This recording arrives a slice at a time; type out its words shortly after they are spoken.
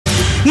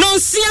Non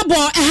siabo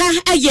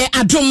eye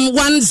Adom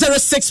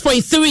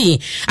 106.3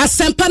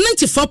 Asempa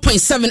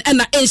 94.7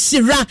 and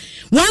Enshira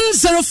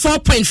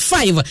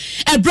 104.5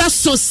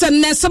 Ebraso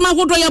sene sama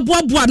hodo ya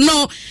boaboa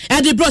no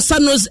de brosa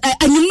no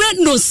anwumre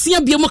no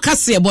siabie mu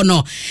kase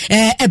bono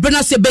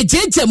ebrana se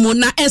bejeje mu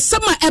na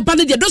esama eba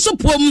ne de doso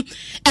pom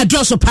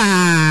edroso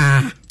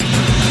pa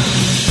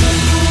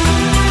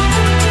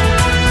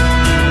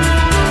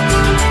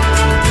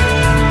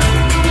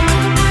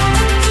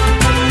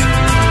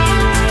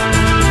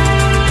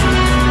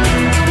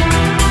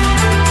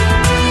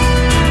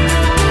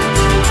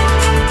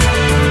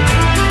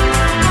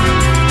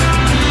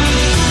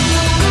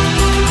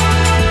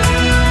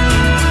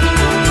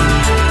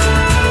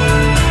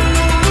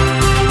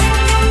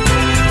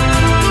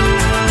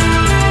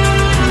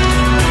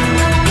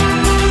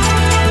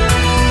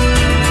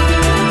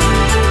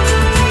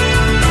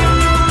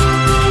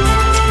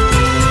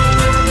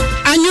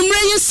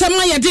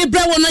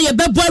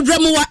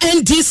wa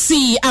NDC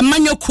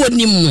amanyoko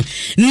nim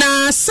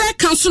na Sir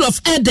Council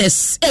of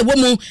Elders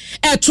ewomu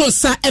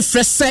etonsa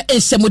efrese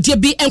enhyemodie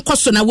bi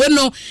enkoso na we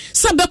no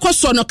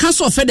sabekoso no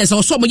Council of Elders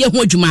oso mo ye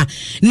ho adwuma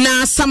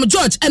na Sam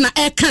George na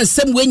kan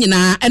sem we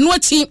nyina eno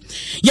achi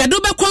yado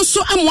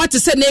bekonso amwate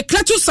se na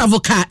Cletus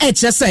Avoka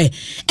kyerese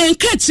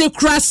enkachire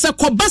kura se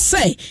koba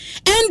se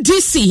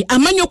NDC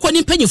amanyoko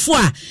ni panyifo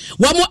a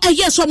wo mo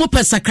eyeso mo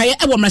pesakraye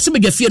ewo mrase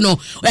bedwafie no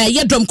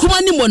yedom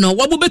kuma ni mo no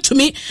wo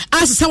betumi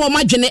asesa wo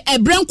madwene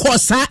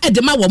ebrenkosa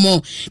edema wo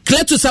mo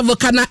Cletus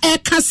Avoka na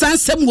kasa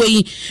nsem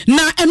wei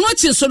na eno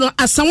achi so no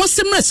asanwo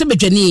semra se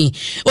bedwani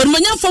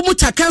onimanyamfo mu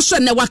taka so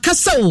na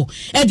wakasa o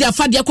ede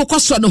afade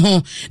akokoso no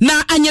ho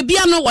na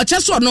anyabia no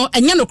wacheso no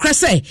enye no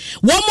krese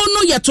wo mo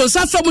no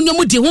yetonsa fam no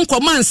mu di ho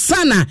nkoma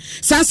nsana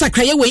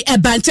sansakraye wei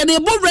ebanche na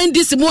ebo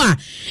rendis mu a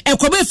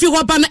ekoba fi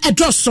ho ba na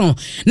edroso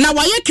na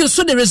waye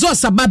kinso the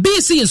resource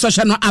ababisi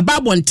insosha no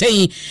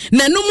ababonten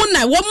na no mu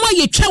na wo mo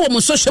yetwa wo mo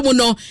sosha mu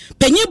no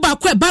panyi ba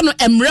ko eba no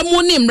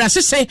emremu ne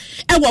mrasese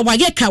ewa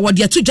waye ka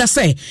wode atudwa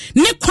se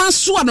ne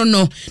kwanso ano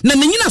no na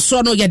nyina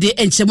so no yede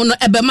enchemu no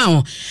ebema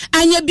ho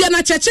anya bia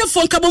na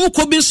chechefo nkabo mu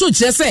ko bi so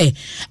kire se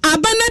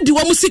abana di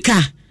wo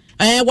musika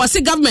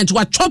wasi government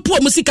wa chopo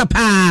musika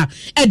pa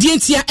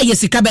edientia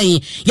eyesika ban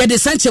yede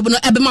sanchemu no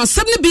ebema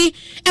sem ne bi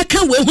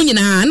eka we hu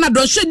nyina na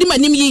don hwedi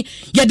manim yi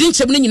yede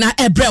nchemu no nyina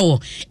ebrewo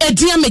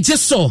edia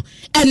mejeso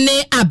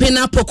ene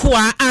abena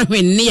pokoa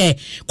ahwenne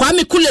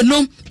Kwame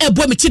Kulenu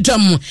ebo mi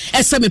tidom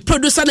esame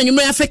producer na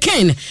nyumre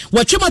African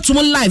watchema to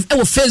live e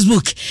wo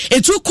Facebook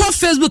etu call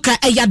Facebook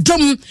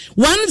Adom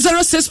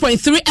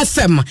 106.3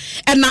 FM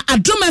na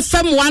Adom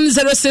FM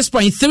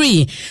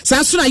 106.3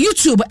 sanso na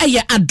YouTube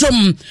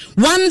Adom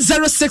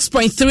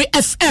 106.3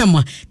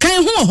 FM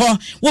kan ho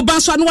wo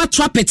ba so na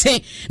wato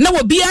apete na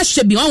wo bia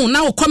hye bi ho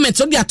na wo comment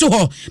wo dia to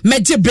ho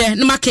mejebre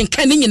na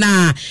makenkan ni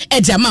nyina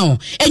ejama ho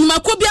enyuma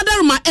ko bia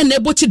daruma ene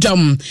ebo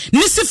tidom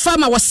nisi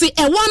fama wasi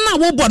ewa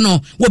na wo bo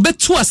no wo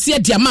betu ase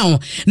diama ho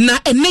na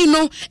ene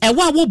no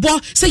ewa wo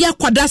bo se ya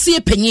kwada se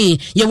penyi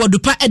ye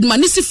wodupa edma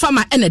nisi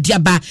fama ene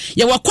diaba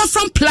ye wakọ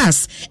from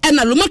plus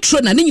ena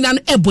lomotro na ne nyina no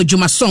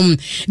ebodwuma som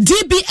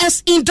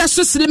DBS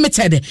Industries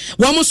Limited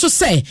wo mo so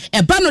se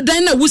eba no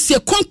dan na wusie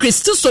concrete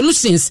steel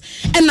solutions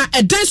ena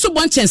edan so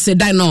bonchense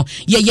dan no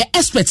ye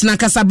expert na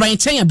kasa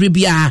branchen ya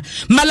bribia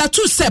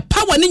malatu se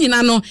power ne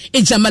nyina no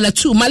eja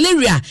malatu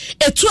malaria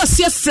etu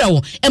ase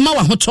frɛw ema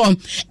wa hoto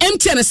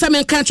MTN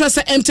Samen Country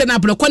say MTN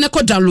abro ko ne ko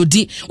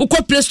downloadi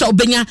uko Play Store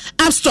obenya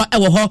App Store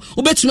ewo ho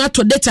ubetumi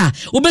ato data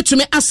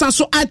ubetumi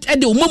asanso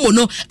ade omomo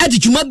no ade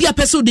dwuma bia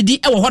pese odidi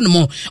ewo ho no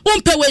mo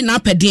umpe we na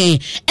apeden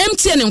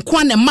MTN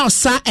nko na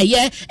mouse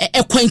eye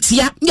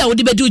ekwantia ya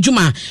odi bedi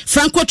dwuma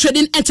Franco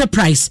Trading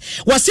Enterprise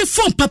wase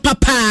phone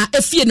papa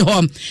efie ne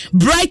ho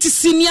Bright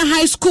Senior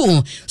High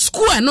School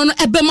no no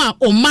ebema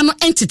o ma no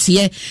entity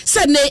ye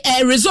say ne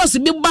resource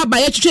bi baba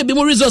ye twetwe bi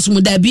mo resource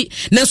mu da bi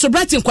na so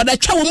Bright nkwada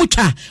twa wo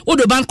mutwa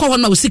odo ban ko ho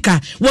na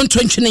osika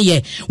 120 ne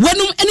ye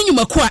wanum ene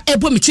nyumako a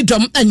ebo mi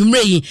tidom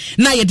anwumre yi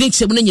na ye den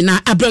kyem no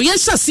nyina abro ye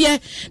hyase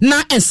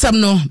na ensam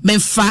no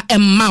memfa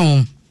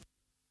emma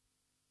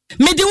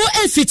Mediwo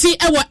enfiti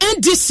ewo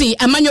NDC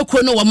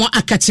amanyoko no wamo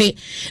akate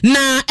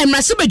na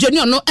emrase bedwani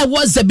ono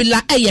ewo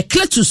Zabila eye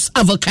Cletus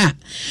Avoka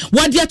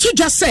wadi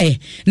atudwa se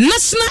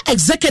National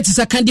Executive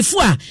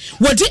Sakandifo a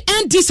wadi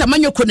NDC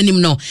amanyoko no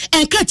nim no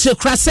enka tire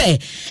kra se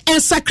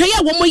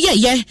ensakreya wamo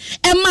yeye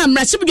emma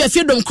emrase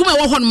bedwafie dom kuma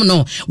wo honom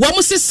no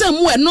wamo sesam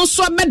mu eno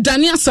so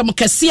abedane asam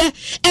kase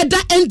eda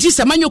NDC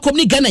amanyoko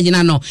ni Ghana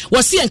nyina no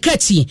wose enka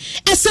ti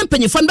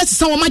esempanyefo no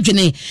betesa wo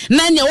madwene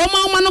na nya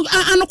wo ma no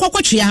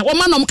anokwakotwea wo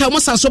ma no mka mo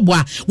sanso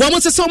boa wo mo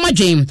sese wo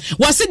madwen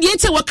wase die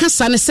nte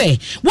wakasa ne se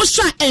wo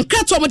sha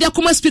enkrato mo de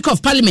akoma Speaker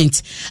of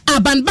Parliament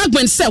Aban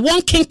Bagman se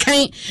won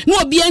kenkan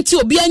na obi anti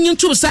obi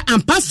anyintu se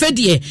ampa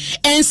fedie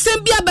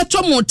ensem bia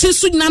beto mo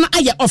tinsu nyina na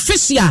aye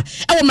official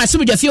e wo mase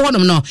bedwafie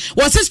honom no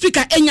wase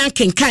Speaker enyan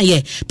kenkan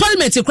ye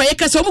Parliament kwa ye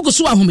kase wo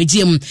gusu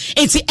ahomegiem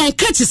enti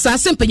enkrati sa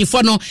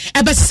sempanyifo no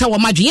ebesesa wo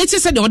madwen yeti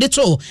se de ode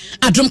to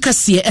adom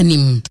kase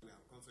anim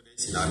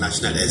in our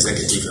national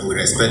executive, and we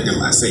respect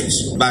them as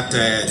such. But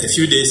a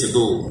few days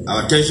ago,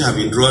 our attention has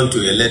been drawn to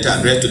a letter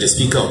addressed to the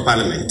Speaker of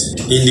Parliament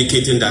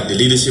indicating that the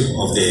leadership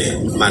of the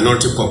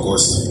Minority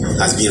Caucus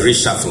has been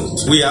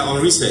reshuffled. We are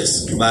on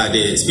recess. By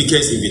the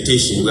Speaker's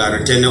invitation, we are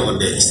returning on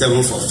the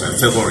 7th of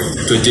February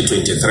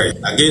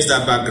 2023. Against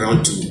that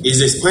background, too,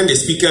 is when the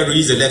Speaker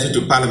reads the letter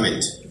to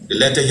Parliament, the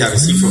letter he has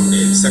received from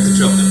the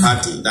Secretary of the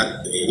party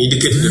that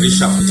indicated the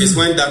reshuffle. It is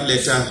when that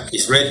letter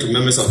is read to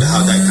members of the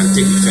House that it can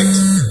take effect.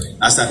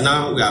 As at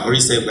now, we are already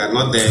said we are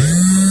not there.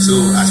 So,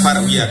 as far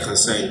as we are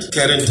concerned,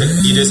 current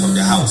leaders of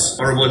the House,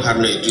 Honorable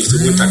Haruna Idris,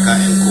 Muntaka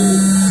and co,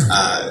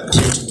 are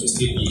due to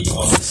still be in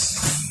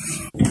office.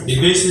 The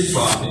basis for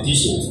our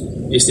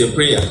petition is a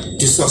prayer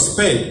to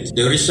suspend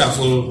the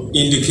reshuffle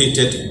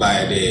indicated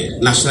by the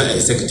National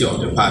Executive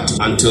of the party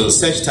until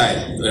such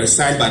time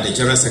signed by the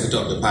General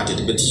Secretary of the party.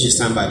 The petition is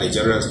signed by the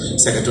General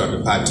Secretary of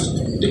the party.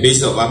 The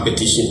basis of our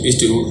petition is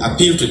to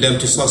appeal to them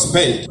to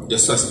suspend the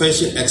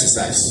suspension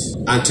exercise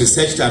until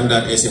such time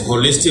that there is a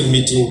holistic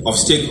meeting of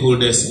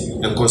stakeholders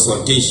and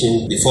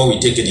consultation before we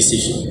take a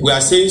decision. We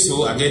are saying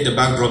so against the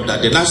backdrop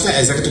that the National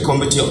Executive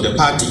Committee of the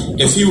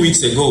party a few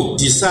weeks ago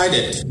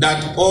decided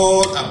that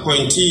all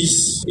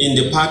appointees in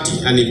the party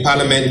and in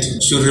Parliament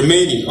should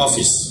remain in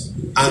office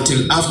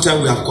until after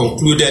we have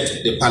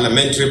concluded the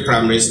parliamentary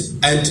primaries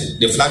and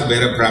the flag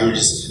bearer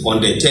primaries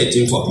on the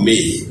 13th of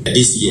May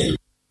this year.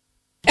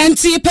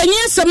 Enti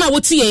panyin sama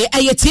wotie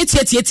aye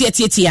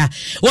tie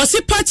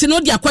wose party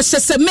no dia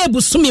kwahye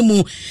mebu sumi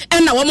mu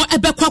na wo mo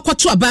ebekwa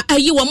kwato aba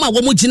ayi wo ma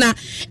wo mo gina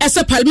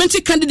ese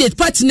parliamentary candidate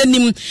party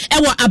nanim e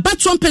wo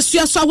abato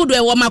mpesua so ahodo e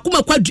wo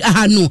makoma kwa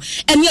ahanu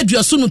ene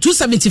aduaso no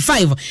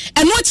 275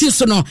 eno ati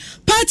so no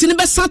party ne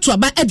besato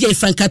aba e dia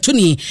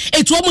Frankatoni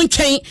etu wo mo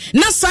ntwen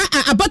na sa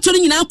abato no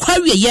nyina kwa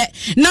wieye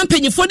na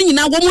mpanyifo no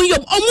nyina wo mo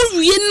yom omo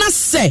wie na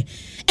se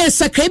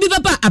Sakra bi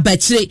baba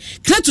abachire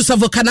Kletus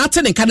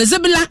avokanate ne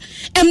kanezebila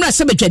emra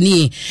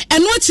sebedwani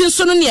eno achi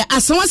nso no ne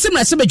asanwase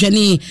mra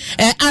sebedwani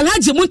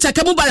Alhaji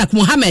Muntaka Mubarak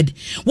Muhammad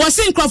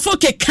wase nkrofo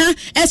keka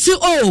SO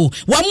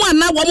wamu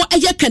ana wamu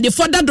eye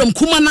kandifo dadom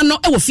kumana no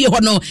e wo fie ho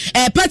no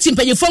party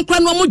mpanyifo nkra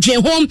no mo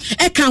dwen ho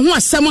e ka ho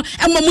asem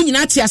emma mu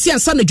nyina ate ase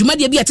ansa na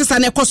dwumade bi atesa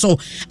na ekoso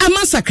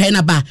ama sakra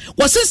na ba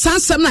wase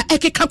sansam na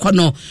ekeka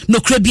kono no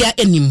krabia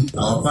enim.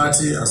 Our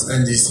party as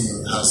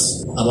NDC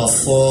has about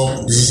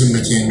 4 decision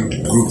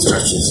making group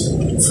structures.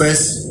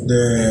 First,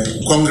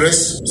 the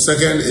Congress.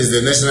 Second is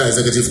the National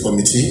Executive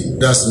Committee,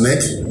 that's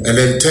NEC. And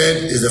then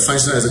third is the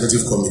Functional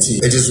Executive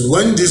Committee. It is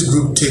when this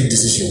group take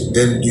decision,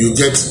 then you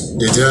get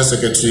the General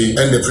Secretary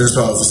and the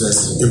Principal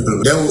Officers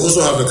implement. Then we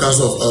also have the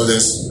Council of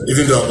Elders,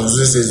 even though our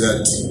constitution says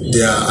that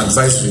they are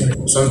advisory.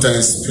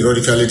 Sometimes,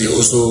 periodically, they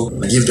also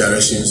give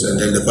directions and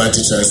then the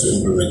party tries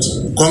to implement.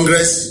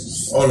 Congress,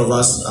 all of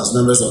us as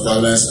members of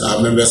Parliament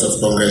are members of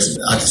Congress.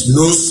 At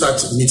no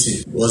such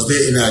meeting was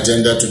there any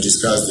agenda to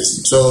discuss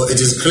this. So it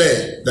is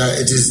clear that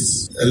it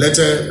is a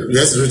letter,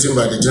 yes, written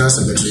by the General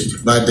Secretary,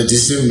 but the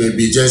decision may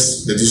be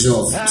just the decision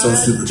of some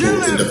few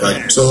people in the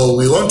party. So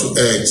we want to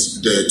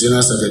urge the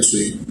General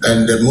Secretary,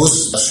 and the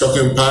most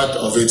shocking part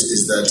of it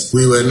is that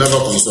we were never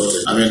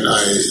consulted. I mean,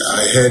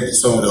 I heard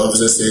some of the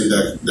officers saying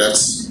that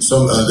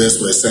some elders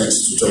were sent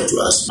to talk to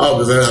us.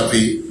 I'll be very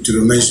happy to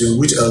mention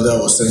which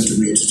elder was sent to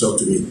me to talk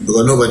to me,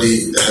 because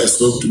nobody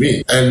spoke to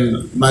me.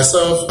 And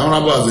myself,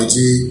 Honorable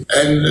Aveji,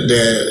 and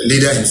the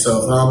leader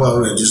himself,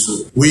 Honorable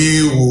Regiso,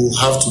 we will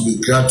have to be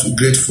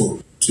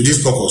grateful to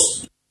this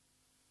caucus.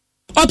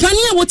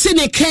 Opania wote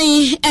ne kan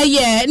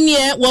eye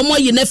ne wo mo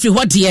yi na firi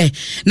hode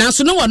na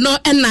so no wono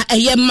na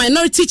eye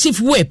minority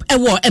chief whip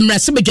ewo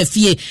emrase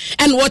bedwafie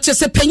en wo che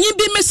se panyin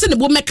bi mese ne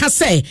bo meka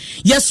se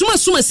yesuma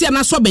suma si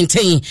ana so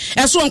benten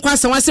eso nkwa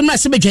asan wase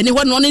emrase bedwani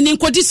ho no ne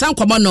nkodi san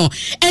komo no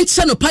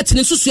enche no party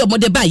ne susu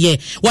amode baye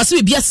wase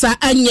bibia sa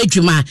anya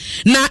adwuma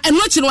na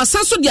eno chi no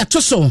wasan so dia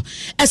toso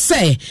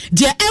ese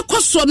de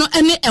ekoso no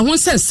ene ehon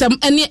sensem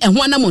ene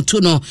ehon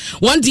anamoto no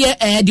won de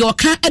de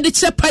oka ede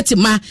che party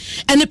ma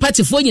ene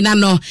party fo nyina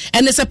no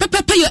ene se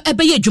pepepe yo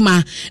ebeye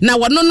adwuma na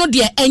wono no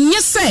de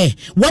enye se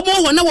wo mo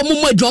ho na wo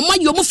mo adwuma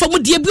yo mo famu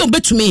de bi on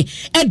betumi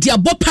e de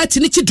abo party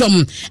ni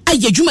chidom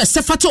aye adwuma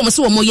se fata o mo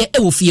se wo mo ye e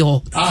wo fie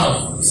ho.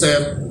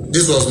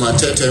 This was my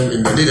third term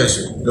in the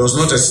leadership. There was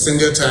not a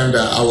single time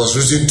that I was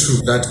written to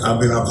that I've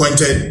been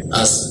appointed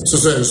as so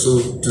and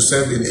so to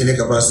serve in any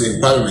capacity in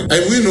Parliament.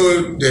 And we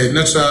know the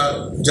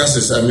natural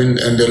justice, and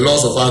the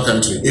laws of our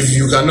country. If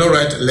you cannot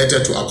write a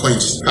letter to appoint,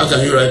 how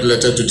can you write a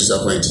letter to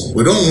disappoint?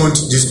 We don't want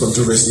this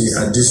controversy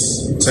at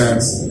this time,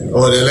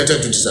 or the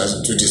letter to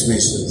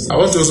dismiss. I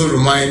want to also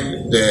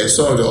remind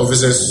some of the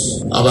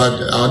officers about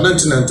our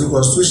 1992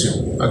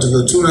 Constitution,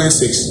 Article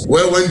 296,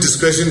 where when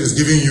discretion is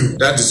given you,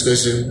 that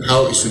discretion,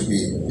 how it should be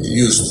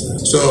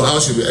used. So how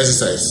it should be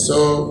exercised.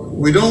 So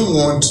we don't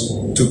want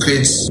to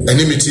create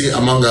enmity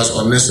among us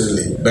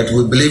unnecessarily, but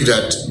we believe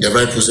that the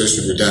right process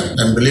should be done.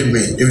 And believe me,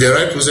 if the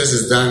right process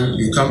is done,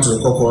 you come to the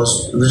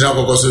caucus, regional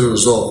caucus will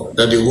resolve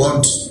that they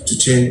want to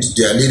change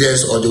their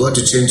leaders or they want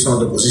to change some of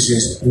the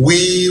positions.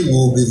 We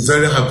will be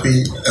very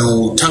happy and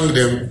will thank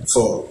them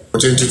for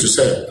opportunity to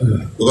serve.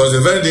 Because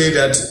the very day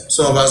that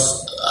some of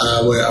us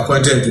were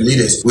appointed to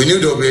leaders, we knew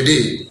there would be a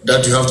day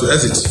that you have to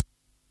exit.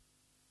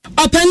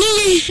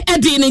 Opani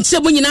edi ni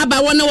nchebo nyina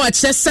ba wona wa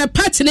kyese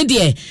party ne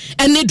de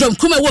ene dom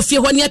kuma wo fie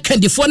ho ne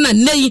akandifo na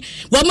nei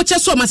wo mo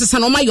kyeso masesa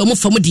no mayo mo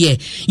fam de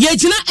ye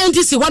gina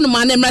NDC ho no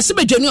ma na mrase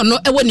badwani no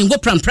ewo ningo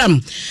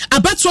pram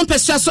abatron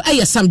pesua so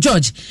aye Sam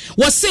George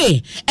wo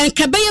se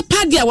enkabeye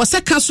party a wo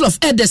se Council of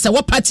Elders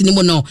wo party ni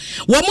mo no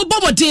wo mo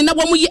bomodin na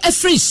wo mo yi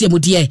afrenhyie mu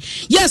de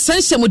ye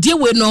sanhyie mu de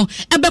we no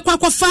ebekwa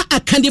kwafa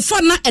akandifo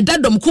na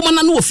edadom kuma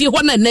na no wo fie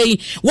ho na nei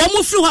wo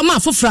mo firi ho ma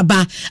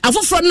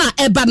afofro na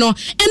eba no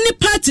eni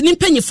party ni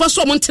mpanyifo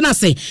so mo ntena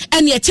se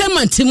ene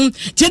chairman tim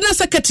general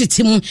secretary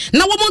tim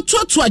na wo mo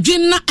toto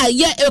adwen na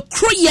aye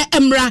ekroye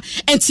emra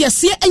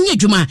entiase enye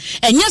dwuma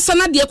enye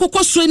sana de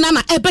ekokoso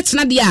na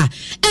ebetena de a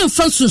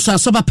emfa sunsu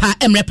asoba pa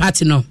emre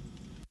party no.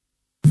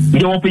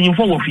 The opinion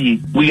for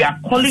we are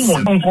calling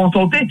on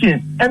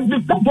consultations, and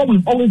this is what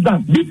we've always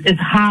done. This is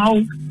how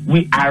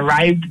we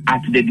arrived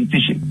at the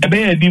decision.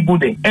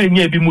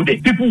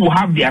 People will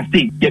have their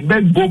stake.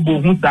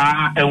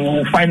 And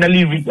will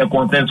finally reach a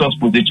consensus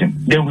position.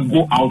 Then we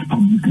go out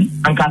publicly.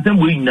 And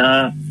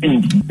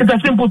it's a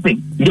simple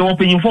thing. The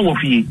opinion for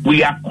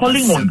we are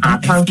calling on our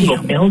Council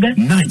of Elders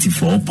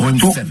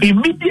 94.7 to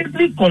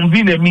immediately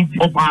convene a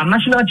meeting of our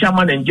national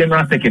chairman and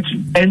general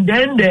secretary, and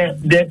then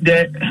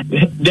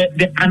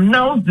the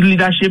announced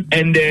leadership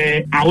and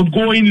the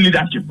outgoing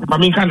leadership. I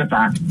mean, kind of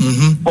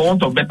for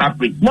want of better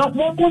phrase. Now,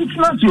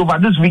 over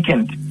this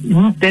weekend,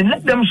 then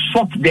let them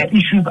sort their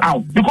issues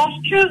out. Because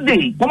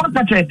Tuesday,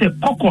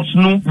 caucus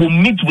will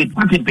meet with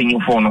party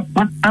penyon.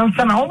 But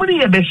answer now,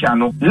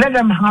 let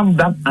them have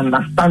that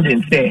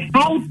understanding. Say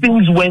how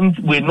things went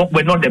were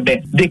not the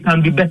best. They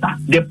can be better.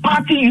 The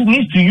party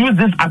needs to use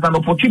this as an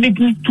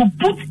opportunity to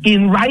put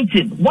in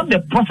writing what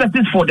the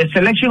processes for the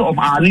selection of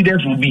our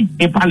leaders will be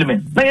in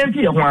Parliament. So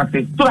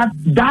that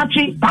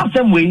that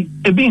same way,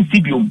 it be in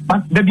CBO.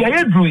 But the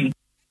BIA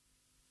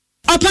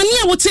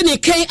Opania wotini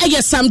kai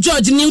aye Sam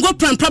George ningo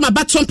pram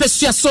abaton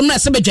pesua somra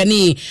se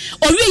bedwane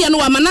owie ye no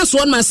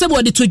amanaso on man se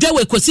bo de todwa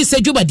we kosi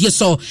se dwubadie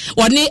so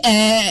one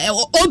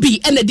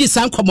obi ene di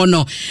san komo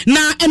no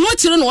na eno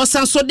tire no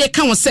osan so de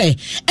ka wo se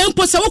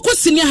empo se wo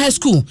senior high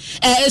school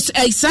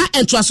sa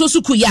entoaso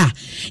suku ya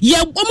ye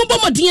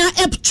omobomoden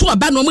a to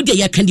aba no mo de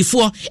ye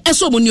kandifo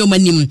eso mo ni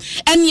omanim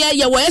ene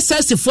ye wo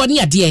SSC fo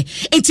ne ade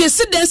enti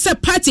esi den se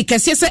party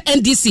kese se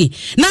NDC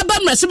na ba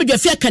mra se bedwa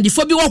fia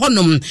kandifo bi wo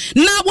honom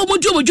na wo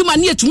modwuma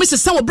ne etumi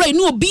sesa wo brai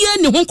ne obi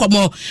ani ho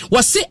nkomo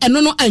wo se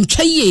eno no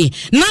antwaye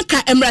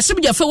nanka emrase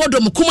bidwafe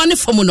wodom kuma ne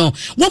fom no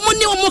wo mo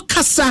ne wo mo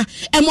kasa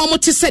emo mo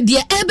te se de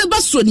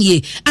ebeba so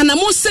nie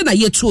anamo se na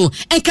yetuo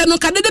enka no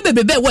kadede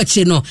bebebe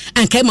wachi no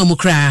anka ema mo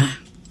kra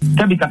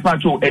Tabita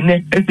Facho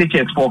ene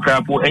SHX for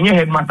crapo enye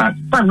headmaster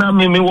sana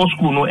me wo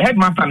school no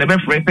headmaster ne be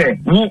frete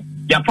wo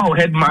ya found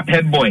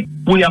head boy,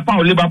 we have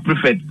found labor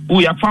prefect,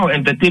 we have found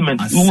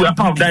entertainment, we have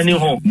found dining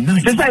hall.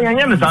 This is a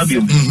young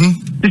Sabio.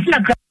 This is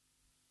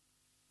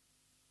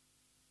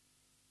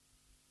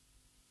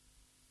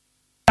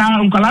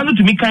Kalano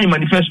to make a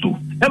manifesto.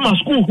 Emma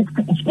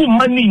school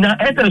money na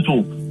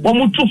eteto.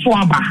 Omutu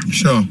swaba.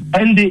 Sure.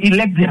 And they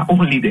elect their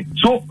own leader.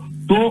 So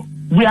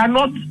we are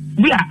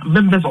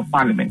members of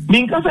parliament.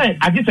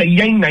 I just say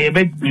young na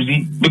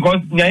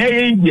because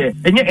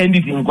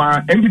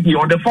NDP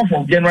on the 4th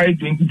of January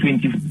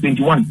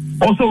 2021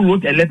 also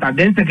wrote a letter.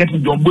 Then Secretary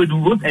John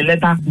Boydu wrote a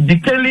letter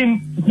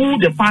detailing who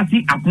the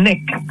party at NEC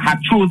had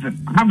chosen.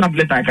 I have that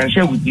letter I can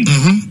share with you.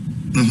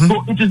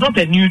 So it is not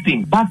a new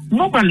thing, but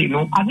normally,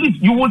 at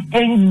least you would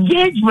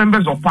engage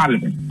members of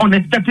parliament on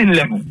a certain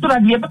level, so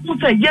that the people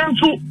say,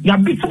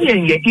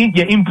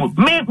 your input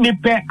may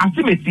pay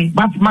asymmetry,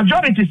 but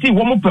majority see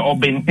one per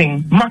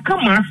obenting. But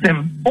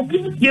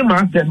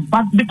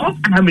because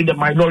I am in the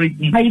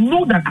minority, I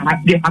know that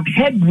they have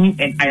heard me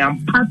and I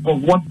am part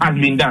of what has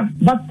been done.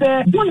 But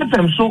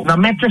so na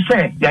metre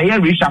say ya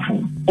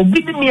reshuffle.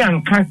 Obidi me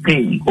and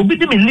kake,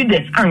 obidi me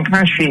leaders and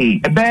kashe,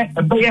 a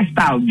bear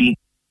style be.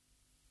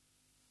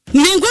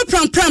 Ningo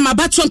pram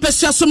abaton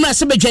pesua somra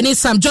se bedwane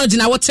Sam George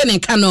na wotene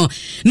nka no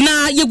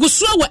na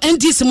yegusuo wo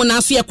NDC mu na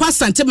so ye kwa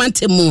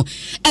santemantem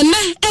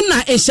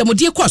ena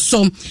enhyemodie koso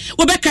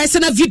wo be kai se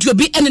na video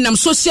bi enenam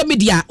social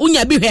media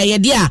unya bi hweye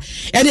de a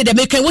ene de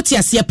mekan wote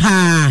ase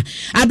pa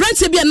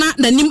abrante bi na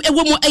nanim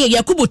ewo mu eye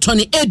Yakubu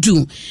Tony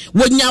Edu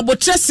wonya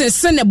botrese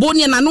se ne bo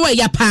ne na no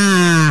ya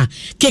pa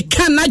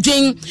keka na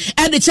dwen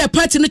e de che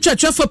party no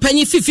churchfo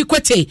panyi fifi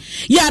kwete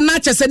ya na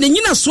chese ne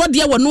nyina so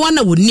de wo no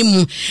na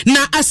wonim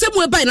na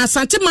asemu eba na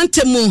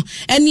santemantem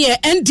ene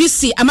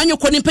NDC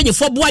amanyoko ne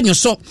mpanyefo bo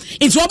anyoso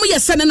nti wo ye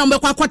sene no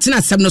mbekwa kwatena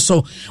asem no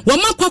so wo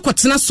makwa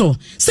kwatena so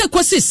se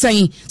kosi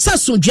sen sa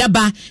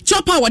sodwaba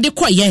chopa wode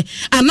koye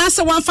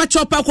anase wanfa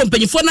chopa ko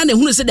mpanyefo na na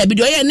hunu se da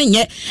bidio ye ne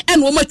nye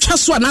ene wo matwa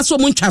so anase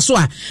wo ntwa so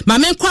a ma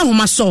menkwa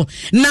homa so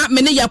na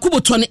mene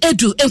Yakubu Tony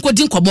Edu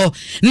enkodi nkobo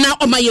na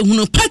omaye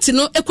hunu party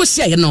no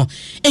ekosia ye no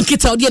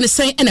enkita odi ne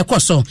sen ene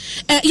koso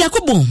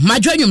Yakubu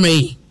madwa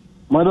nwumre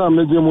Madam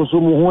Meje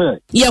Musumu ho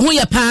ye ho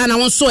ye pa na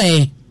won so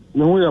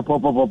No ya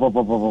papa.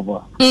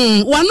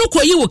 Wanu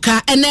koyi wo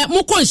ka ene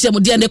mo konhye mo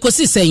de ne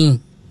kosi sen.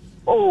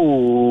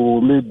 Oh,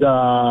 me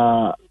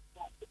da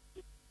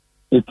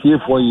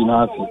ETF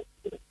na ase.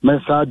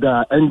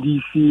 Mesada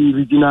NDC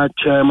regional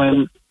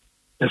chairman,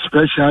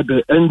 especially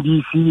the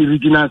NDC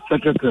regional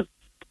secretary.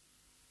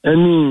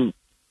 Any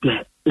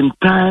the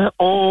entire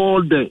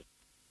all the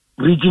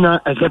regional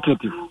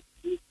executive.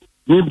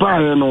 Me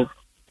ba no.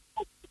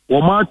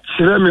 Wo ma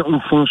kire me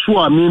mfonso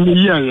a me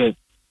yiye.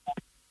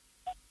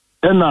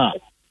 Ena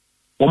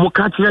wo mo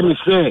ka kire me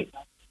say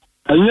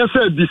enye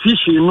say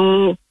decision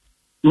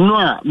no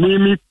a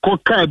me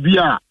koka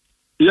bia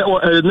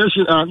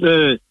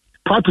national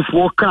party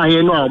for car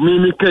here no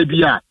me ka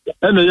bia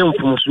ena ye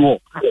mfonso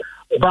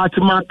but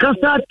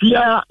makasa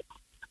tia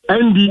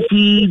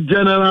NDC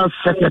general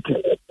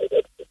secretary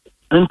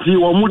enti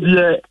wo mu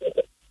de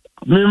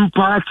me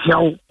mpa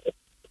tiaw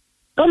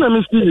ena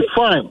me still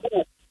fine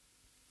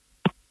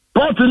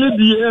party ni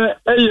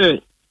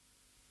de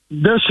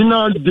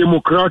National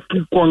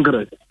Democratic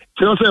Congress.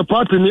 So say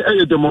party ni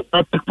a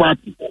Democratic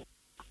Party.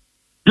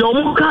 The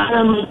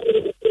Omuka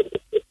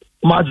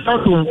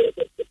Majatum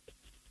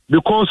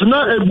because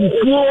now a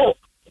before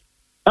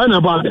and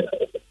about it.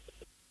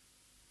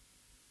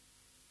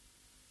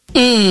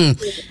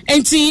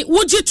 Enti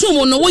woji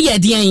tumu no wo ye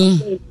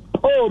dian.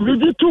 Oh, me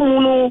di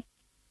tumu no.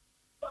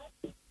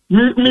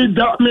 Me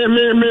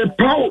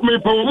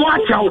power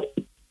watch out.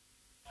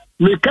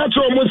 Me catch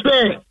almost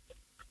there.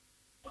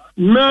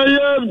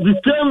 Mayor, the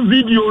same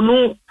video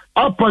no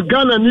up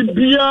Ghana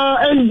Nibia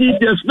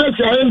NDC,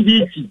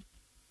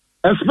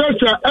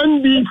 especially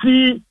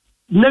NDC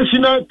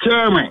national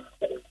chairman.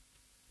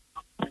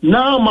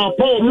 Now my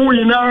poor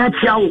movie now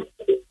chow.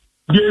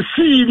 They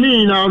see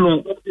me now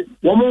no.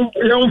 Woman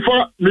young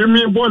for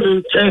me born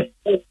in check.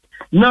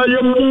 Now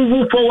you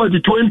move forward to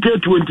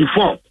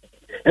 2024.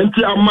 And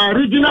my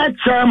regional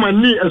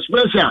chairman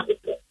especially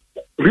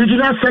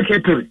regional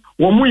secretary.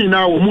 Woman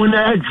now woman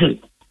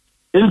exit.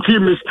 Into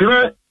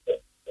Mr.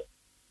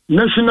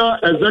 National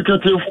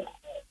Executive,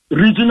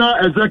 Regional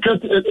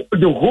Executive,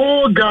 the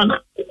whole Ghana,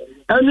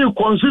 any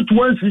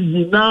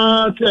constituency,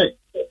 not the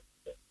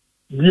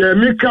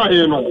Mika,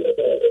 you know,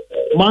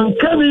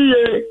 Mankani,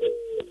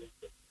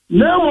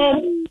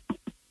 no,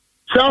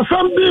 so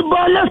some people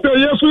left the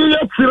yes, we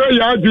have Sira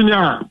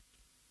Yadina.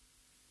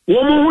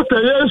 Woman who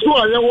tell yes, who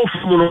I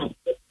have,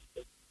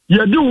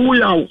 you do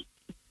we out.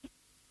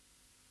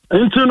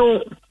 And you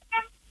know,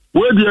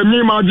 where the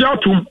me, my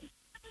jatum.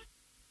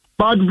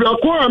 But the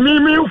core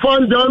me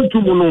found down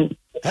to no.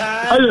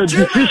 I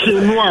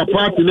decision no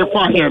party the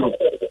fire.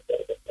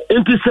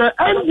 It is a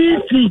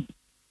NDC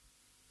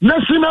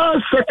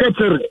National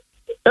Secretary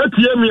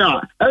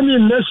Etiemia, any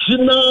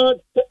national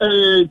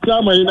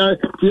Tamina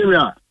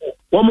Etiemia.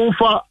 Woman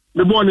for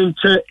the morning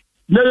check.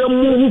 They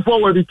move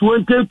forward to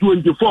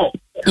 2024.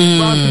 But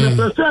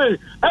the say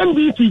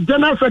NDC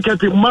General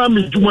Secretary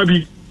Mami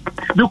Jumabi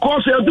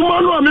because you do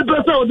not know me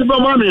person the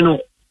Mami no.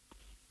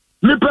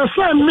 Me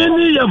person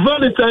many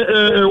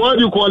what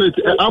do you call it?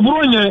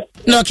 Abronye.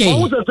 Okay.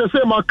 Who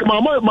say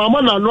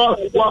mama na no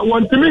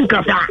want me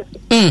nkasa.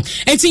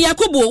 Enti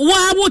Yakubu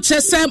wa wo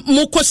chese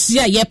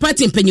mokosia ye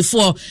party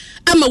mpanyifo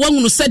ama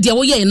wanhunu sade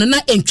wo ye no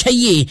na entwa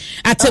ye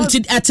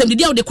attempt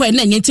dia wo de kwa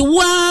na enti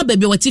wa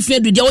bebe watifia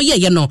du dia wo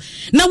ye no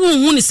na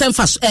wonhu ni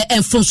semfa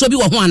enfonso bi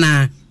wo ho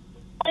ana.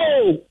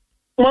 Oh,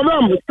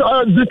 madam,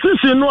 the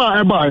decision no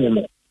e ba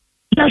ye.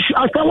 Yes,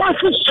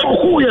 akawasi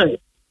so ye.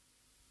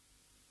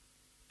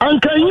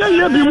 Anka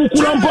ye bi mu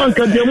kurampa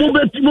anka de mu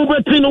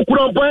beti no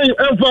kurampa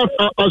enfa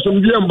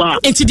asomdie mba.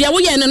 Enti dia wo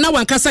ye no na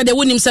wankasa de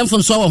wonim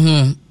semfonso wo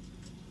ho.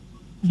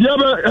 Dia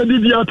be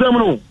adidi atam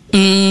no.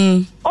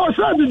 O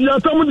sa adidi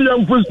atam de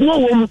enfonso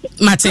wo mu.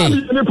 Mate.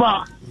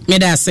 Me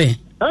da say.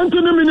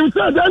 Antony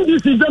Minister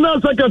NDC General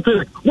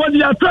Secretary what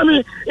you tell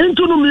me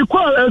into me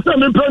call and say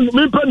me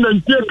pen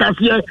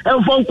kasie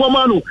enfon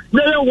kwamano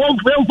na ye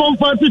won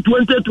party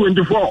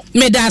 2024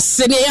 me da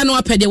se ne ya no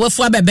apede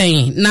wafo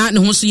abeben na ne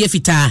ho so ye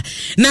fita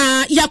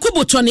na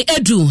Yakubu Tony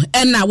Edu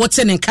na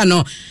wote ne nka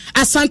no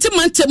asante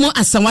mantemu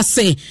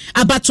asanwase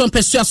abaton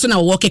pesua so na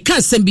wo ke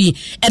kan bi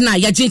na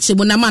ya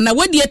ginchemu na ma na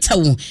wadi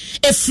etawu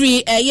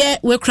efri ye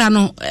we kra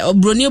no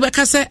broni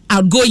obeka se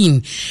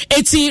outgoing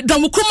eti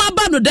domkroma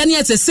ba no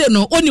Daniel sese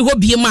no oni ho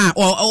biema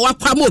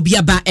wakwa ma obi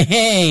aba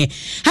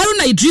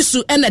Haruna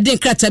Idrisu na den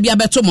krata bi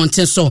abeto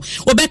monten so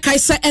obeka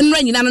se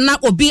enra nyina na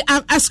obi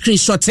a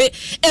screenshot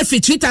every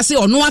Twitter say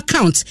ono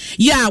account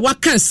ya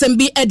wakan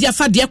sembi edi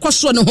afa de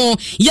kwaso ne ho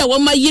ya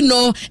woma yi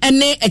no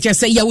ene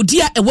ejese ya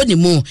odia ewoni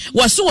mu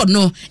waso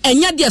no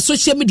enya de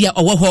social media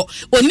owo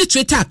oni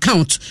Twitter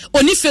account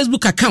oni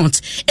Facebook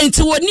account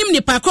enti wonim ni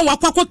pa kwa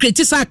wakwa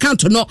create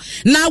account no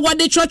na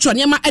wade chocho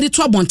ne ma edit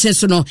abonten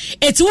so no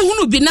enti wo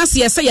hunu bi na se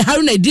ya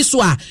Haruna Idrisu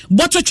a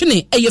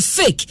bototwene eye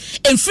fake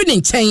emfini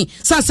nchen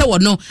sanse wo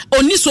no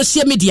oni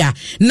social media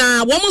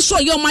na wo mo so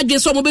ye o madwen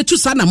so mo betu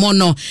sa na mo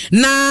no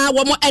na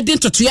wo mo edin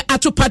totoye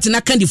ato party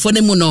na kandifo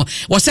na mu no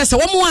wo sese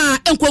wo mo a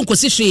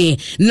enkonkosi hwe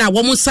na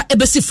wo mo sa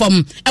ebesi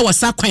fom e wo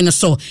sa kwan no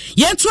so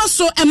ye to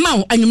so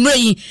ema anwumre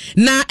yi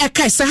na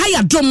ekai se ha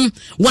ya dom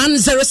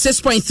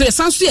 106.3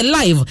 sanso ye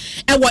live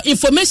e wo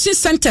information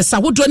centers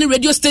awodo ne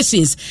radio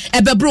stations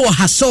ebebro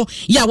ha so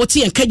ya wote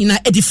yen kanyina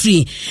edi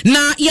free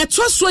na ye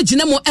to so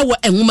agina mo e wo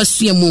enwoma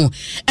sua mu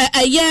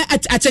ye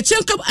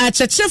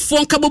achechefo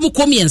nkabobu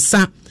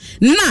komiensa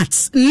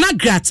Nat,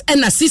 Nagrat,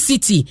 and a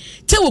CCT,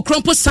 Tewo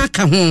Crompo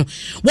Saka home.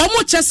 One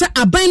more chessa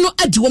a bino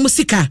at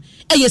Womusika,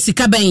 a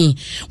Yesika Bain.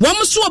 One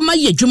more so my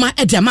Juma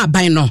Edama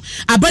Bino,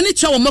 a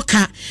Banicho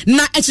Moka,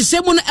 na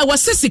Echisemon, I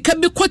was Sissika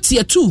be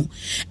quotia too.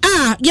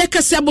 Ah,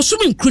 Yakasabo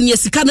swimming Krunia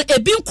Sikano, a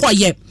bin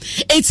quiet.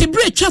 It's a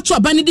break chat to a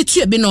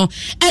banity bino,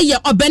 a ya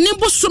or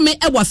Benimbo Sume,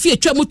 a wafia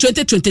Tramu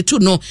 2022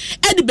 no,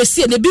 Eddie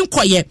Bessie and a bin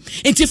quiet.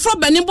 It's a for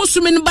Benimbo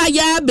Sumen by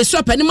ya,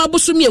 Besop and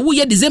Mabusumi, who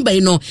ye December,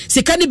 no,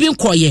 Sikani bin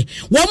quiet.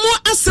 One more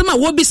asema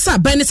wo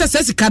bisa ban se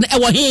sesika na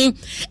ewo hin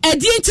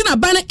edi enti na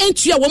ban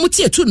entua wo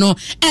mutie tu no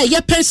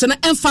ye pension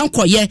emfa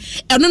nkoye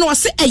eno no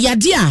wose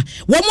eyade a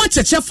wo mo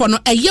chechefo no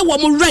eye wo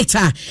mo right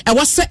a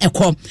ewo se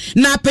ekọ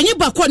na panyi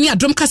bako ne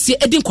adom kase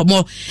edi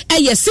nkomo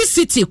ye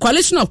CCT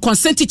Coalition of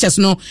Concerned Teachers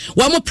no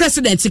wo mo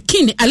president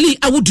King Ali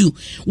Awudu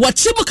wo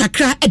chibu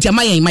kakra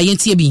ediama yen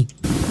mayentie bi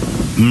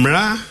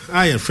mra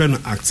aye friend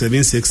Act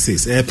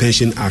 766 Air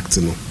Pension Act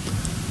no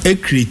e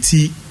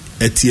create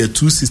a tier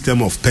 2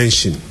 system of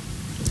pension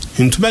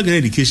into Ghana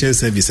Education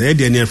Service, I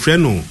had a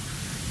friend no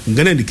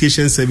Ghana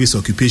Education Service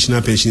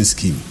Occupational Pension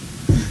Scheme.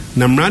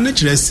 Namrana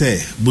chere say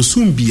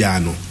bosum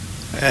biano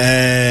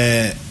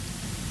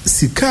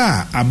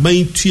sika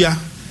abantua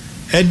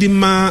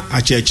edima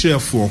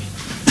achechirefo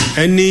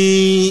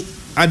any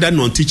other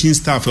non-teaching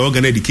staff or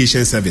Ghana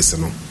Education Service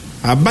no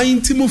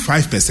abantimu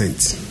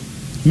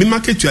 5%. Me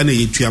market you na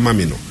yetua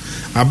mame no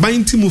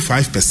abantimu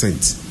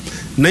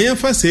 5%. Na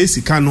yefa say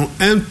sika no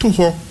ento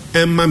ho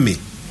emmame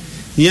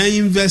ya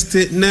invest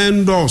na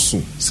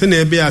endorso se na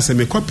ebe ase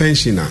me kwa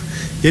pensioner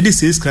ye di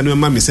says kan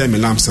ma me say me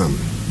lamsam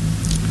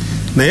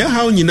na ya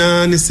ha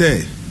nyina ne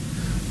say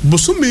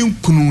bosome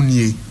nkunu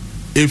nie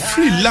e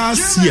free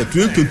last year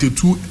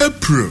 2022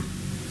 April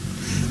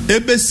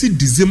ebe si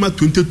December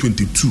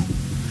 2022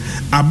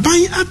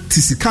 aban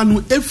atisika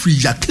no every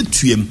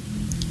yaketuem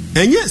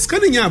enye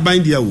skani nya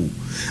aban dia wo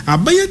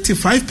aban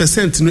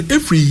 85% no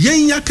every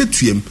yen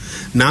yaketuem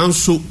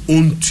nanso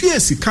ontue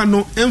sika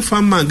no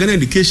emfa man Ghana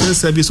Education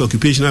Service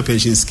Occupational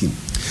Pension Scheme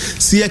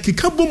si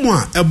yakika bomu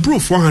a ebro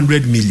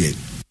 400 million.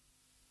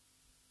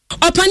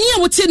 Opania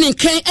wote ne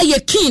nkan eye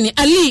King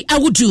Ali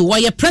Awudu wa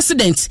ye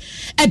president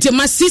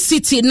edema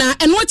CCT na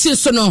enwati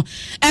so no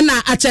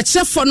na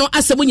achechefo no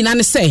asebo nyina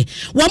ne se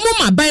wo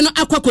moma ban no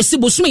akwakosi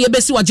bosume ye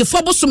besi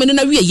wagefo bosume no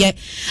na wieye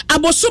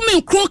abosume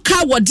nkro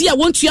ka wode a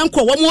wontua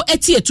nkro wo mo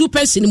etie 2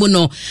 pension mu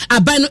no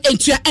aban no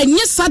entua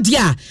enye sade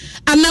a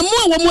anamo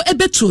a wo mo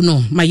ebetu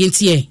no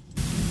mayentie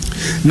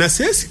na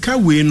sesika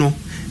we no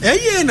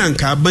eye na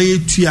nka aban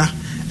etua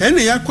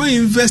ene yakwa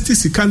invest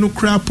sika no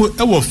krapo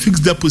e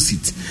fixed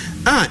deposit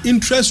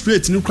interest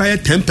rate no kwaya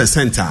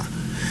 10%.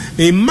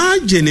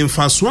 Imagine in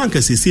fast one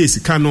kase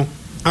sika no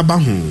aba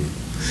ho.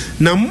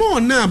 Na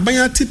more na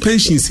abayati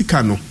pension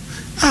sika no.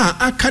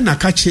 Aka na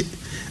kache.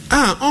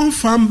 On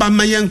famba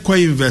mayen kwa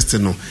invest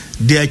no.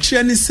 De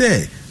akire ni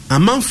say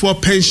amount for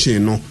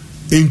pension no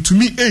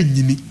entumi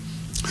enyini.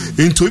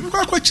 Ento bi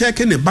kwa check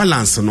ne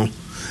balance no.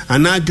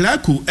 Ana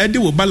graku ede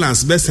wo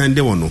balance be sende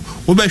wono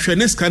wo be hwe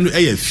ne sika no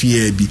eye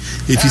fie bi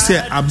efi se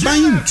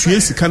aban tue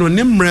sika no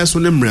ne mre so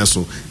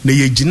na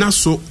ye gina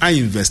so a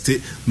invest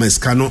ma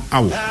sika no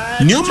awo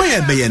nioma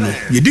ye be ye no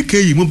ye dika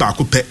yi mu ba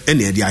ko pe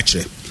ene ye de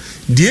akire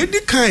de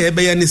dika ye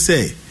be ye ne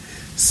say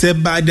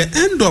by the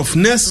end of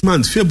next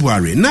month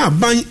February na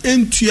aban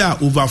entua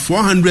over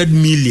 400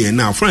 million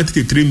na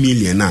 433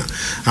 million na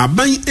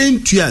aban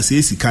entua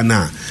se sika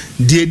na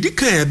de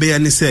dika ye be ye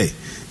ne say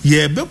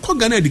ye be ko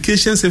Ghana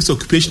Education Service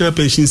Occupational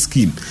Pension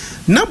Scheme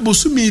na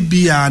bosumi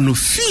bia no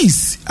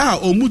fees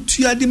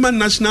omutua di man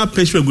National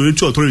Pension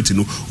Regulatory Authority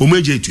no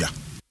omajetua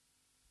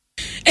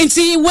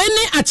enti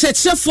wene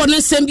achechefo no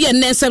sembi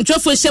ensem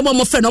twofo hyebo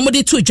mo fe no mo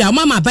de to dwa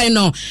mama ban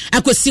no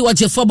akosi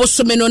wogefo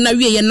bosome no na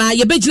wiye na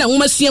ye begina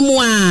nwomasuam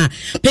a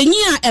panyi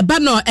a eba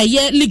no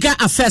eye legal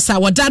affairs a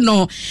woda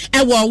no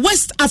ewo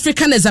West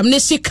African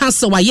Examination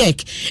Council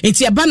WAEC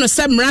enti eba no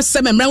semra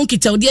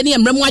nkitawde ne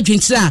emra mu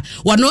adwenkyira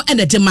wono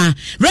enedema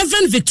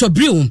Reverend Victor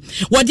Brew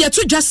wode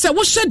to dwa se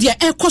wo hye de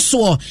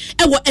ekoso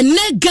ewo ene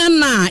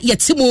Ghana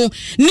yetimu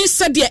ni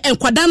se de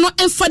enkwada no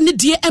emfa ne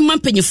die ema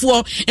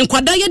mpanyefo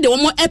enkwada ye de wo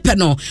mo epe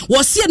no no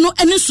wɔse no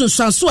ene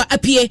sunsuanso a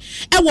apie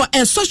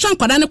ɛwɔ social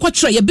nkwada ne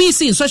kwatro ye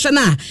BC in social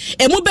na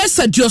emu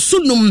besa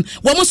duosunum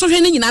wo mo so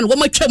hwe ne nyina no wo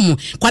matwam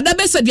kwada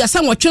besa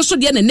duasa nwotwe so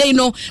de ne nei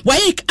no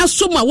waye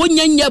asoma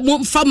wonyanya mu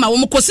mfama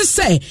wo kosi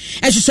se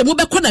ehwehwe mu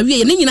bekɔ na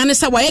wie ne nyina ne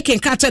sa waye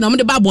kenkata na mo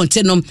de ba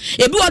bonte no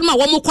ebi wɔ ma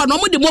wo mo kɔ no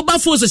mo de mobile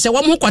phones se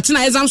wo mo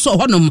kwatena exam so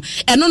honom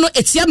ɛno no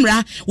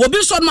etiamra wo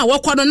bi so ma wo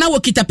kɔ no na wo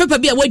kita paper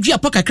bi a wadua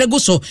pɔ kakra go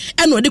so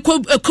ɛno de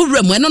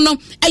kɔwura mu ɛno no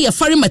ɛyɛ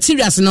foreign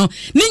materials no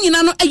ne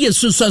nyina no ɛyɛ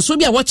sunsuanso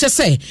bi a wɔkyɛ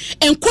se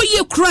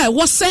enkoyie kura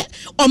wo se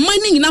ɔman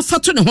ne nyina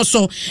fato ne ho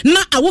so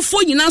na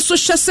awofo nyina so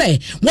hwɛ se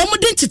wo mo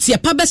de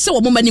ntete pa bɛ se wo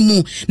mo mani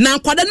mu na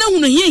nkwada na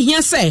hunu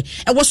hia se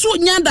ɛwɔ so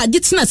nya da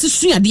gitena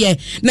sesuade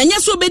na nya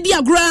so obedi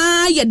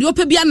agora ye de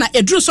opa bia na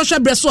eduru social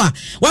breso a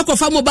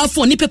wakɔfa mobile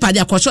phone ni paper de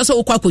akɔhwɛ se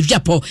wo kwa akɔdua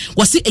pɔ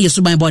wɔse ɛyɛ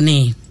suban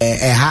bɔne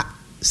ɛha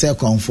sɛ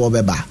kɔnfo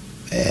bɛba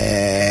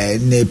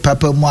ne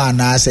papa mu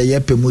ana sɛ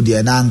yɛpɛ mu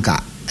de na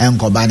anka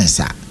ɛnkɔba ne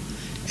sa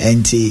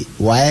enti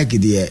waye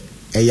gide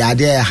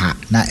ɛyade ɛha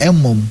na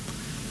emmom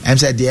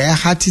sɛ de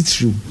ɛha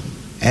titru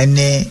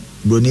ɛne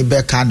broni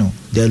bɛka no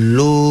the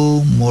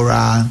low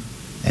moral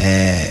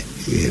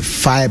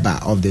fiber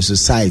of the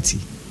society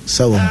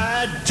so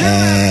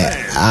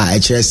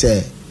ɛkyerɛ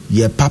sɛ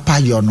ye papa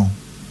yo no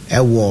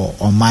ɛwɔ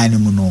ɔman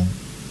mu no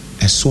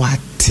ɛso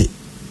ate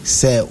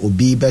sɛ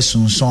obi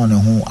bɛsonson ne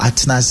ho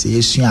atena sɛ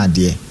yɛsua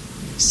adeɛ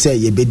sɛ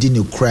yɛbɛdi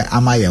ne kora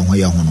ama yɛn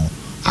ho no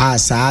a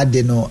saa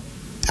de no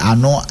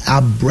ano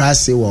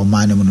abrase wɔ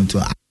ɔman mu no to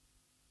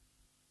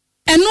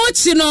ɛno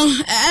akyi no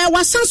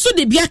wasan so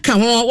de bia ka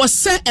ho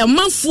wɔsɛ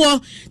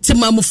ɛmanfoɔ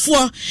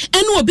temamufoɔ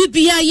ɛne obi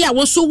bia yɛ a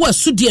wɔso wɔ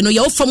asudie no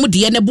yɛ wofa mu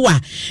deɛ ne boa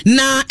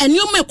na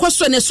ɛnneɔma ɛkɔ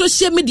so ne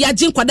social media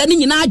agye nkwada ne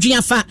nyinaa adwen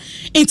afa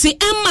nti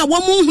ɛma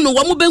wɔn hunu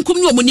wɔn benkum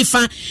ne wɔn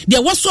nifa deɛ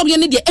wɔso yɛ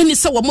ne deɛ ɛni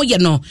sɛ wɔn yɛ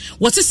no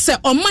wɔte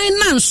sɛ ɔman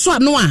na nso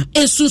ano a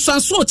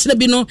esunsuanso ɔkyerɛ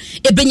bi no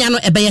ebenya no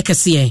ɛbɛyɛ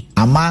kɛseɛ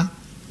ama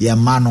yɛ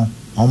ma no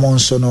ɔmo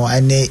nso no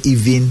ɛne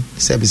even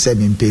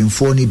sɛbisɛbi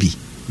mpemfo ne bi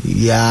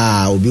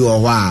ya obi wo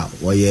wa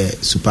woye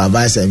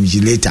supervisor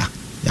vigilator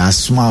ya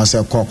small say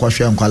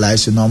kokwohwe nkwala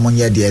isu no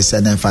monye de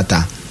SNN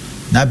fata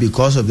now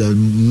because of the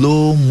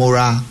low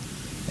moral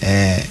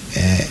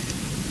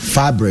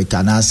fabric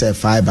and I say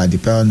fiber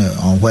depending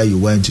on where you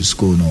went to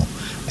school no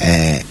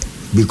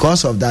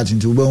because of that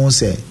into we won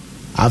say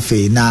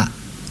afi na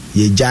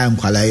ye jan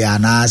nkwala ya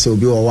na say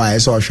obi wo wa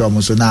so hwe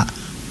omo so na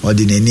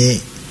odinani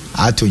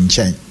ato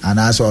nchen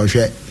ana so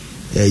hwe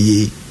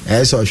yi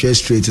so hwe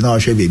straight na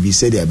hwe baby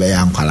say de be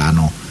ya nkwala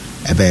no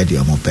e be de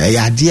omo pe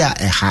ya de a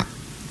eha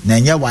na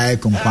nya wae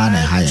kunkwa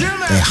na eha ya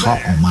eha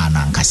o ma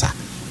na nkasa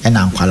e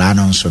na nkwala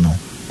no nso no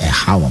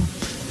eha wom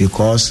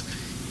because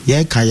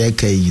ye ka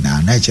yi na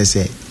na che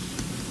say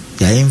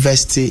they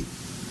invest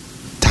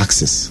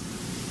taxes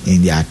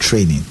in their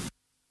training.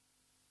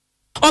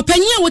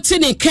 Openya wote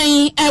ne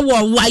kan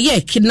ewo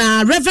Wayek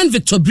na Reverend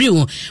Victor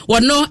Brew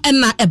wono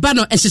na eba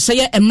no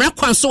ehyehyeye emra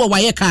kwan so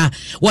Wayek a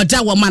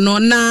woda wo ma no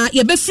na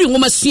ye be free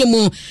nwoma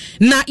suemu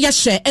na ye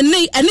hye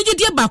ene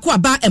gidie ba ko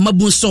aba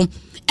emabu so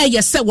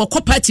eye se wo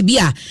ko party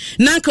bia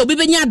na nka obi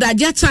benya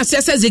adagye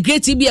atase se the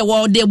great bia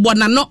wo de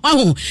bona no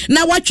oho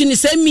na watwe ne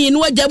se mi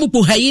no agya mu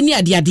pohayi ni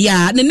adeade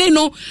a ne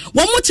no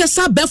wo mo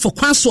kyesa be fo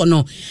kwan so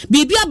no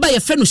bibia ba ye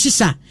fe no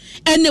hisa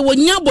ene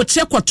wonya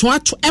botre kwoto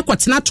ato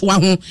ekotena to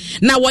ho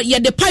na wo ye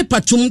de pipe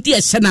atum de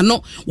ehye na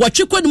no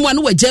wotwe kodum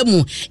anu wagya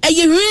mu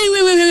eye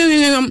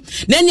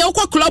na ne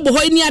okọ club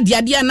ho ni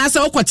adeade na se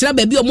okotena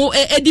ba bi o mo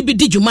edi bi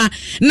dijuma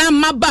na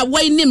maba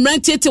wai ni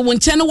mrantete wo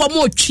nche ne wo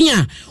mo twe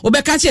a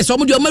obeka che se wo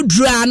mo de o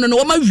madura no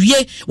wo ma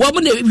wie wo mo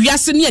ne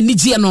wiase ne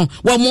anigye no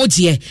wo mo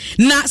gye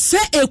na se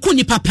eku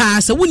ni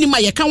papa se woni ma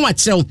ye kan wa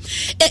kyerɛw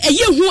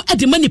eye hu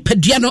ade mani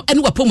padua no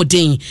ene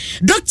wapomuden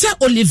Dr.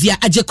 Olivia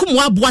Ajekum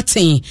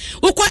Aboaten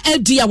ukwa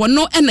edia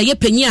wono ena ye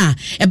panyi a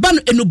eba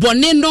no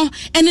enubone no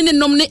ene ne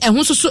nom ne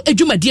ehon so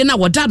adwumadie na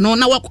woda no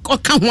na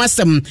waka ho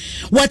asem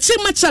wachi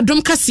macha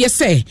dom kase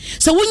se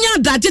wonya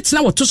adagye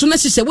tena woto so na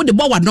hyehyɛ wo de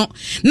bɔ wano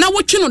na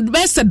wotwe no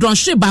be se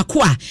dronhwe ba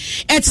ko a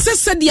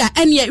etse dia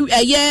ene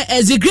ye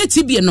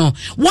ezigreti bi no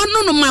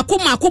wono no mako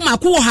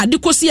wo hade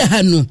kosi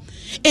ahanu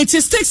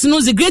 86 no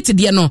the great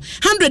dear no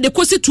 100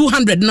 kosi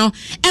 200 no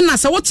ena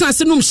sa wotena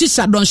se no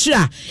mhyehyɛ dronhwe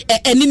a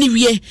enini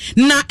wie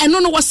na eno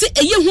no wose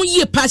eye hu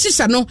yie pa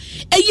hyehyɛ no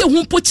eye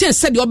hu pochen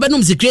se de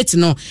obenom the great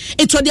no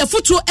eto de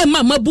foto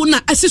ema mabu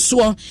na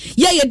asiso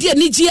ye de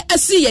anigye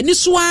asi ye ni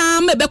so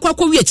a mebekwa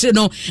akɔwi akire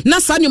no na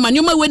sa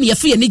nyoma we ne ye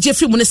fe ye nigye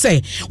firi mu ne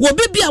se wo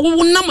bebia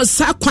wo nam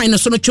sa kwan no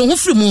so no twe ho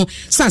firi mu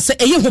sa se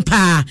eye hu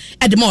pa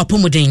ede ma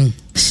wapomuden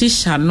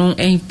shisha no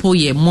empo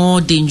ye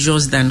more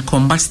dangerous than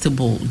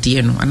combustible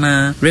dear no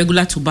ana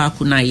regular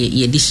tobacco na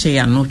ye di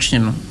share no twe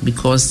no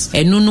because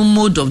no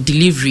mode of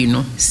delivery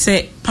no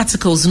say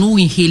particles no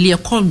inhale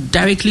call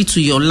directly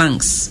to your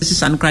lungs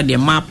shisha no kra de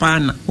mapa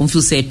na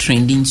feel say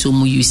trending so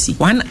mu use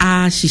 1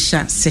 hour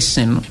shisha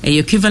session no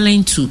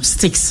equivalent to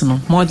sticks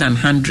no more than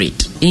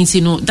 100 and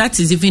you know that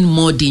is even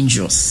more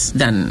dangerous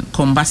than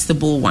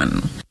combustible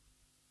one.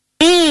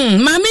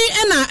 Mami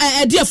ena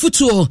dia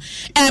futuo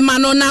ma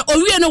no na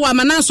owie no wa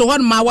mananso ho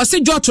ma wo se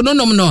joto no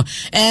nom no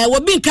wo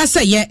bi nka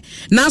se ye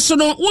nanso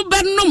no wo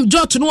benom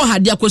joto no ha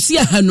dia kosi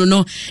ahanu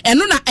no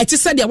eno na eti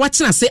se dia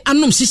watena se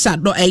anom shisha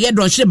do ye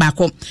don hye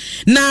baako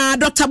na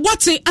Dr.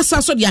 Bote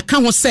asaso dia ka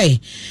ho se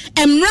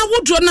emra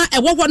wodro na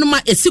ewo ho no ma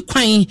esi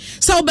kwan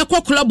se wo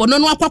bekọ club no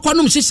no akwakọ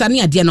nom shisha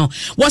ne ade no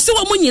wo se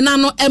wo munyina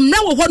no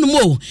emra wo ho no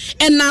mo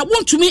na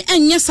wontumi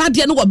enye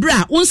sade no wo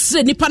bra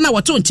wonsire nipa na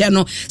woto nche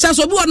no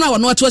sanso obi wo no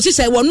no woto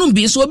shisha wo nom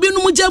bi so obi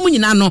no mu gya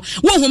munyina no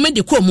wo hu me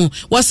de komu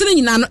wo se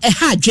nyina no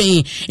ha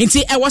adwen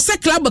nti wo se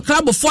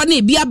club fo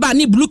na bia ba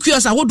ni blue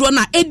kiosk ahodo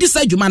na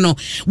edisa dwuma no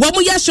wo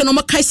mu ya hye no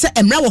mo kai se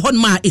emra wo ho no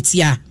ma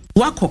etia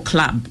Wako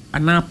club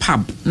and a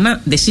pub. Now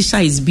the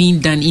shisha is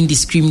being done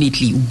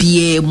indiscriminately.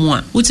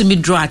 Ultimately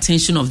draw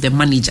attention of the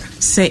manager.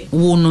 Say,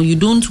 oh no, you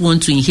don't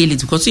want to inhale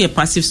it because you're a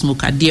passive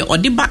smoker. There or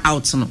the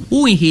out no.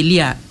 Who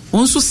inhale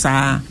also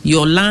sa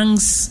your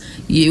lungs,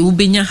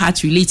 your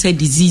heart related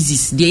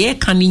diseases. The air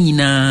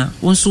canning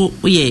also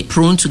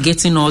prone to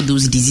getting all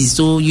those diseases.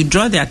 So you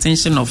draw the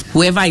attention of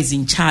whoever is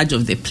in charge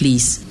of the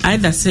place.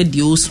 Either said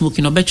the old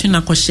smoking or better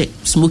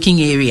smoking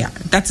area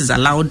that is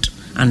allowed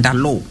under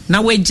law.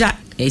 Now we're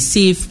a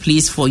safe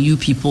place for you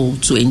people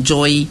to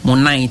enjoy more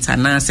night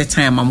and now set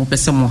time I'm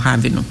person more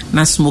having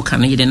na smoke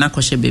and you na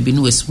koshe baby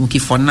no smoky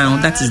for now.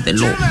 That is the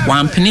law.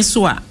 One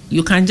peninsula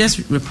you can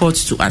just report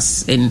to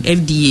us and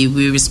FDA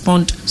will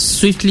respond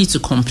swiftly to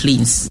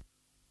complaints.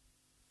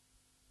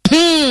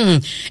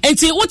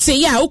 Enti wote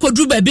ya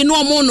ukodru baby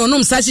no mo no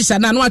nom sa shisha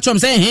na no atwom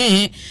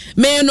say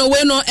me no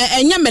we no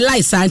enya me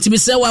license anti me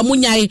se wa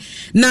munyai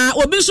na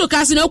obi so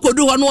ka se na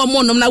ukodru ho no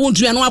mo nom na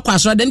wontumi no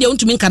akwaso de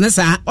wontumi nka ne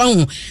sa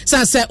ohun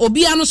sa se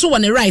obi ano so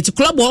won right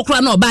club ho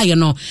kra na obaye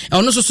no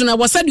ono so na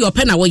wo se de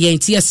ope na wo ye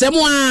nti esem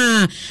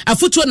a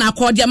afutuo na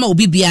akodi ama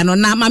obi bia no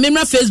na ma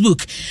memra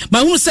Facebook ma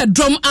hu se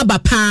drum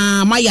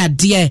abapa ma ya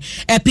de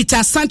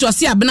Peter Santos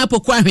si abena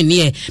poku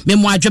ahwene me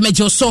mo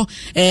adwemaje so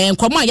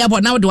nkomo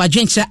ayabo na wo de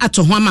wadwenche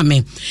ato ho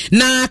amame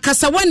na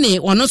kasawane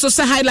ono so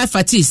se high life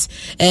artist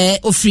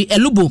ofri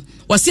elubo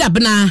wasi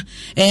abena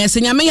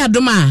senyame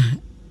yadoma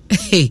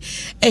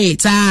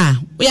ta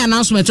we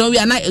announcement we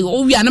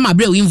are na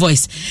mabre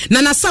invoice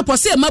na support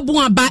say mabu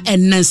aba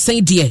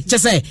enansan de che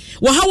say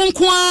wo ha won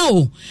ko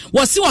a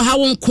wo si wo ha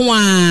won ko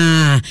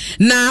a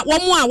na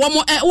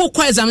wo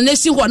ko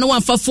examination ho na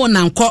wan fa phone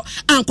na anko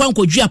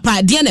ankodua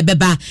pa de na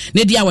beba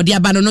na dia wo de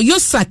aba no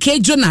Yosa K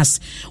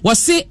Jonas wo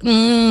si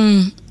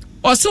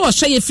also was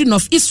share free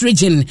of East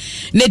region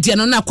ne dia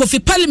no na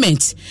Kofi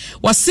Parliament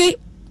was say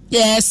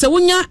se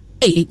wonya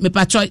me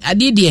patro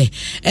adidie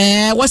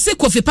was say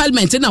Kofi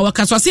Parliament na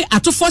waka so say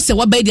atofo se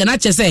wa ba dia na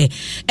che say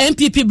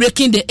MPP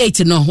breaking the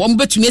 8 no wo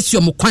betumi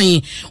asio mo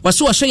kwan was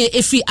share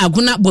efi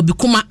aguna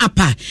bobikuma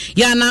apa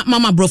ya na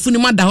mama brofu ni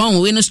mada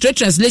ho we no straight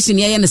translation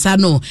ya ne sa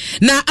no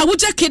na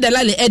awuja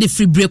kedalale edi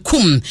free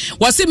breakum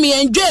was say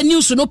me enjoy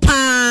news no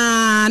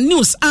pa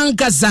news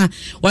angaza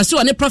was say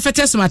one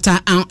prophetess matter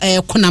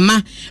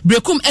konama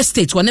breakum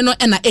estate one no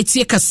na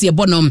etie kase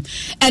bonom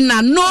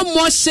na no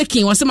more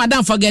shaking was say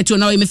madam forget you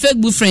now my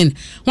Facebook friend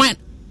when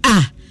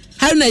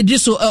how na do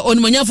so on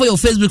for your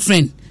Facebook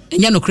friend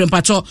enya no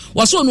krempacho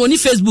was on oni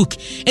Facebook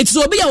it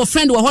so be your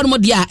friend wo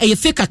hono dia a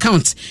fake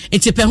account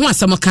it pe ho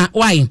asamoka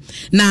why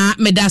na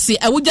medase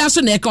awuja so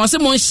na e kan se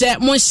mon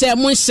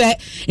share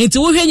it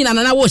wo hwe nyina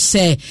na wo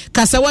share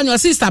kasa wanyo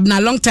sister na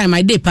long time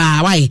I dey pa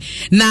why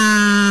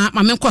na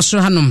ma menko so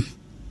hanom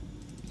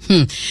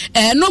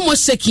no more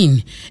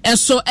shaking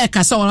so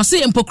kasa won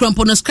say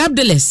empokrampo no scrap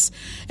the less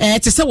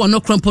te se won no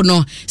krampo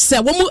no se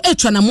wo mu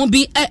etwa na mo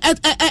bi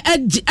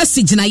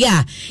asigina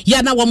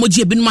ya na wo mo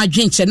je binum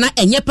adwenche na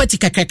enye party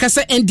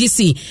kakakasa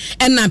NDC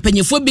na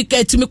mpanyefo bi ka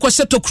etimi ko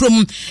seto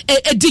krom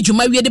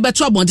edijuma wie de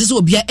beto abonde se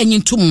obia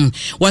enyintum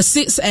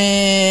wasi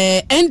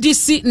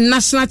NDC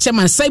national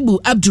chairman Saibu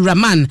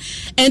Abdurrahman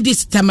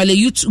NDC Tamale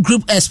Youth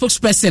Group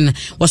spokesperson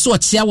wasi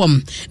otia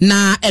wom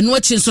na eno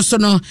achi nsoso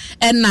no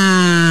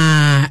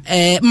na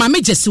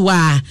mame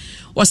jesiwa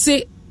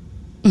wasi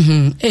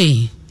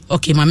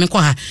okay mame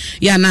kwa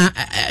ya na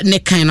ne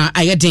kind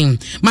ayedin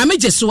mame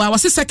jesuwa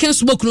wase second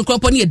smoke no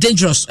company e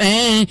dangerous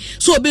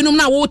so obinum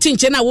na wo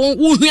tinche na wo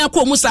hua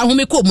ko mu sa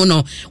home ko mu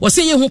no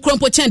wase ye hu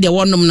krompo chen de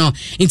wonum no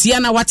nti ya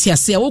na wate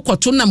ase wo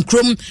koto nam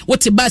krom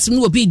wote bas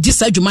no obi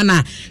disa adwuma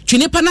na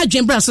twenipa na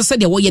dwembra so se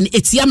de wo ye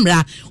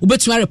etiamra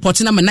obetuma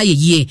report na na ye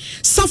yie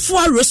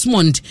Safua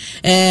Rosemond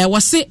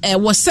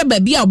wase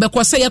baby a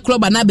obekọ se ye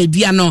club na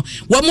babia no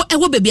wo mo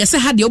ewo babia se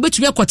ha de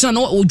obetuma koto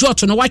na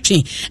ojo no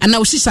watwe ana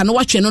osisa no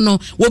watwe no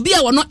obi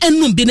a wono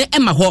enum bi ne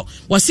ema ho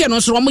wase no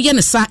so wo ye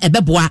ne sa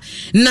ebeboa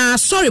na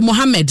sorry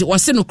Mohammed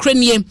wase no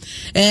kranie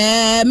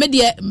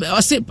media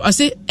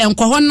wase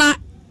enko ho na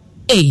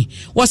hey,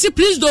 was it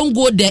please don't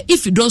go there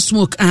if you don't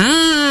smoke.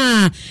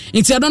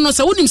 Into I don't know,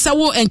 so wouldn't say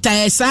wo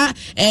entire sa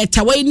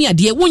tawai ni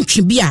ade won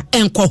twibia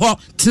enko ho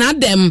tena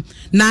dem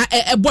na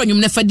ebonyum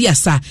na fadi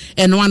asa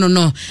eno ano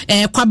no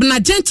kwabena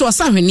gentle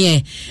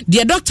osahwene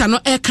de doctor no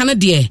kana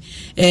de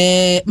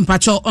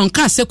mpacho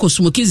onka se ko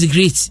smoke is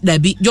great da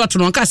bi jot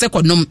no onka se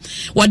konom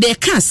wo de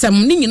ka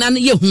asem ni nyina no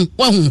yehu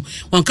wahu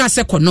onka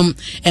se konom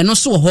eno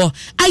so ho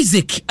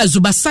Isaac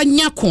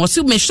Azubasanya ko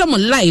so mehwam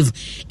live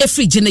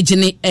every gene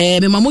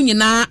me mamu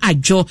nyina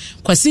adwo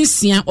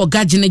kwasinsia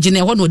oga gene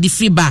ho no di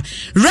free bar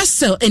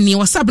Russell eni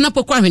WhatsApp na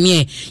pokwa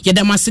hwene ye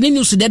da masene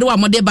news de wa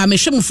mode ba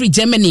mehwam free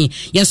Germany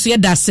yenso ye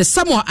da se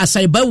Samuel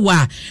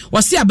Asaribawa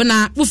wasi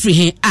abena wo free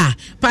he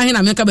pa he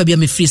na me ka ba bia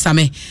me free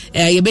same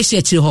ye be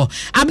hye ho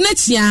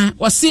abnetia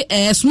wasi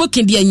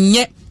smoking de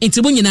nye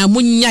inti munyina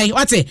munyai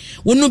wate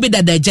wonu bi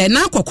dada gya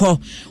na akokɔ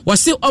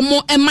wasi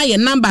omo ema ye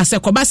number se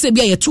koba se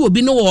bia ye to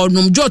obi no wo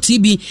nom jot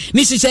bi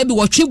ni hyehyɛ bi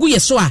wotwegu ye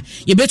so a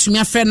ye betumi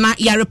afɛ na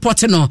ya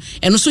report no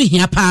eno so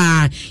hia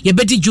pa ye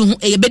bedi ju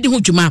ye bedi ho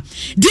dwuma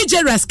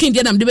DJ Raskin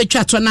de nam de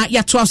betwa to na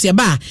ya to aso ye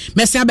ba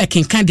mesi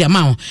abekenkan de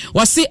ma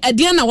wasi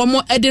ede na wo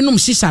mo ede nom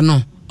hyehyɛ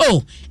no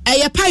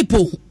eye pipe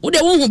wo de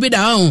wo hu bi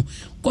da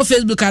ko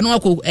Facebook anu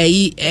ko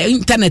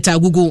internet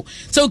agugu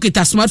so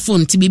kita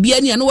smartphone ti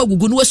bibia ni anu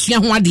agugu no wasua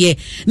ho ade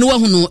no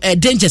wahunu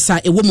dangers a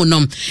ewo mu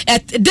nom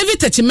David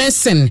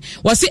Techimenson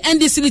was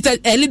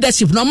NDC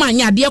leadership no ma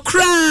anya ade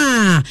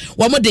kra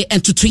wo mo de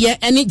entutuye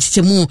eni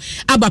gichemu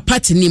aba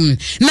party nim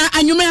na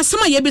anwuma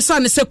asema ye bi so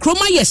ne se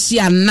kroma ye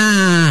hia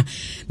na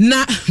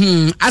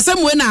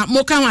asem we na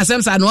mo ka ho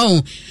asem sa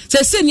no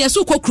se ne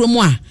so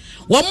kokromu a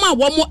wo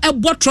mo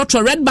ebo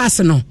trotro red bus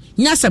no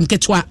nya asem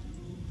ketwa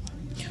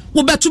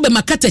wo betu be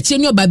makata chi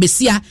ni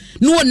obabesia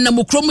no won na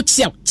mokrom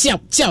tiaw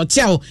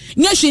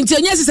nya hwenti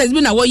nya exercise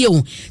bi na wo ye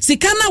hu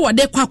sika na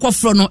wode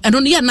kwakofro no eno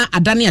ye na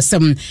adane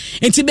asem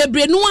enti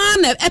bebre no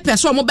na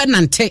epeso mo be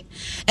nante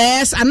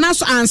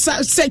anaso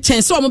ansa se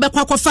chance mo be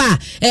kwakofa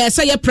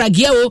se ye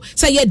pragia o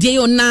se ye die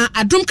o na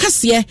adom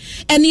kase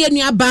ene ye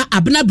nuaba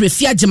abna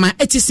brefi agema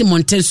etisi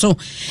monten so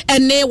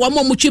ene wo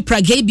mo mutwi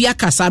pragia bi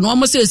akasa no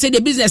mo se the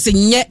business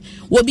nye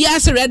wo bi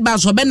ase red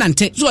bars wo be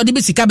nante so ode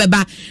bi sika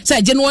beba se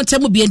je no won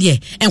temu bi de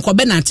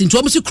enkobe nante nti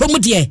wo musi kromu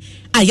de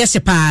ayese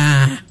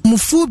pa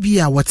mufu bi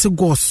a wote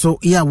go so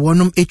ya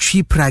wonum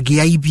etwi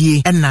pragia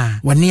ibie na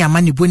wone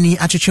amane boni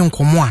atwetwe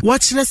nkomo a wo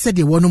kire se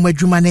de wonum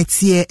adwuma na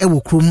tie e wo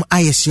krom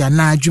ayehia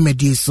na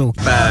adwumadi so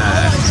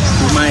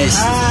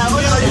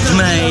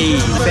my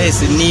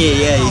face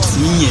near it's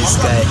years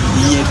guy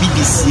in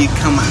BBC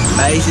kama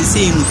I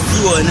say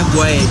no na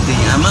boy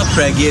thing I'm a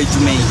pragia to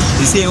me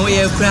they say we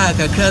crack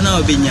a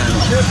crana obinyano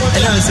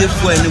and I say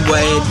for any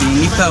boy thing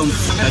nipa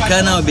a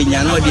crana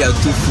obinyano they are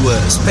two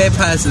spare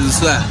parts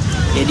so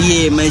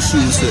a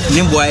machine so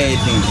ni boy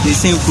thing they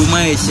say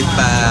kuma e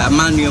shipa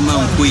manual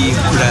man ko yi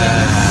kura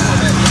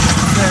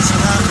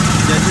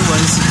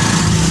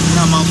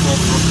man for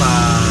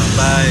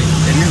by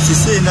and if you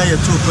say now you're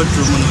too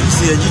petrol money you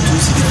see you to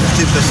see the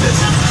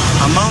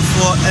 50% amount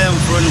for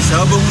from is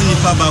aba huni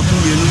pa ba ku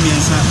yenu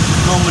miensa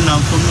no mo na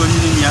from no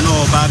ni ya no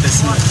ba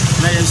besi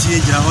na ye so ye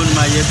gira hon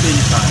ma ye pe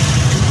ni pa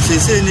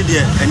say ni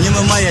de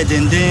enyima ma ye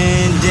den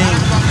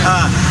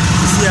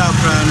see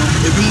afra no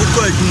ebi mu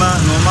ko adwuma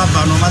no ma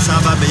ba no ma sa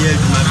ba be ye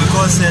adwuma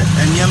because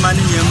enyima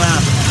ni nyema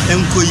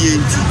enkoye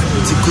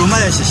nti kroma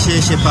ye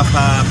hyehye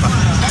papa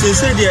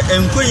say de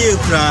enkoye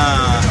kra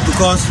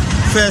because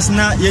first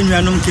na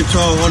yenuanom keto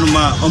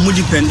honoma omu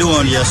depend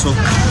on yeso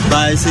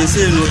by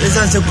say no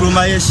esanse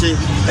kroma ye hye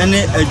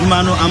ene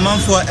adwuma no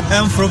amanfo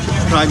emfro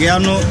pragia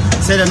no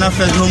say na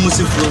first no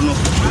musifro no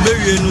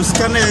bewie no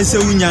sika na yese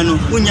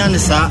unya ne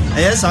sa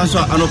eyesa nso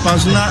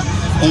anopanso na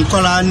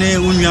onkola ne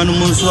unuanu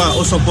monso a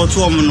o support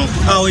wo no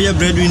a o ye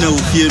breadwinner wo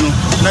fie no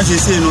na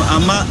say no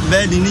ama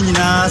bed ni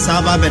nyina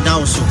sa ba beda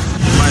wo so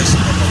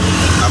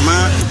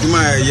ama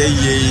duma ye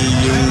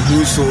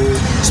so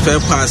spare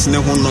parts ne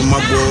ho no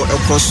mabo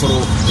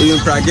ekosoro e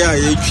pragia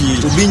ye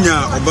twi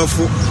obinya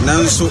obafo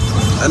nanso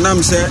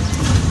anam se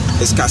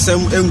eskasem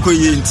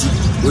enkoye nti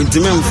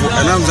ontimemfo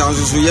anam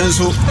zanso so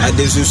yenso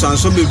adesu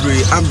sanso bebre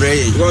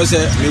abreye because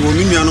me wo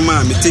nuanu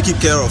ma me take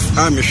care of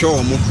me hwe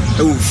omo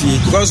e wo fie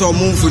because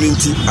omo mfu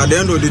nti at the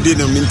end of the day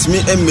no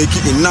mentimi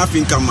make enough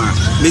income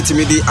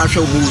metimi dey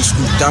ahwe omo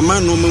school tama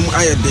no mum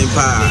ayeden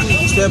pa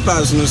spare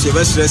parts no se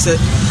be stress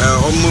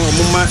omo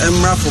ma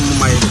emra for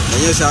my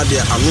yes ade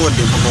anu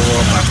ode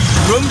popo pa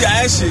from the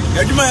ashi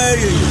eduma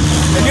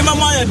eni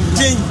mama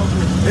ayeden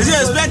is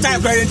it spare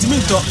time credit me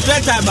to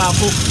spare time ba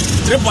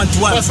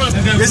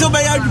 3.1 yeso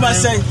be ya duma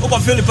say o ko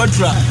feel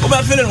petrol o be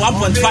feel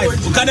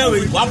 1.5 o kana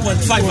we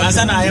 1.5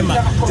 asa na ayema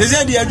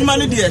say the aduma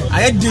no de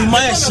ayedi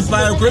my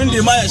shipa kro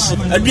ndi my ship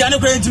aduane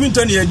kro ntimi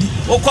to ne adi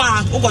o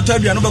ko to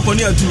aduane be ko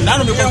ne atu na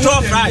no me ko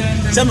to fry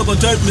say me ko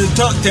to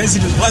 10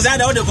 series was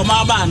that o de ko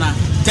ma ba na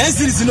 10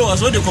 series no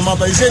was o de ko ma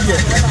ba say the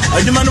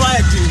aduma no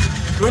ayedi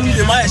kro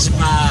ndi my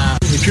shipa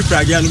etwi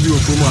pragia no bi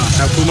okoma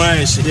na koma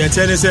ehye de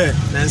tene se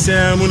na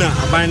nse mu na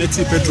aban ne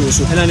ti petrol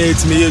so na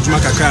etimi ye adwuma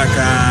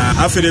kakaka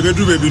afere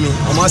bedu bebi no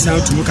omo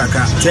asan tumu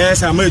kaka te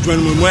sa ma adwuma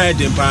no mu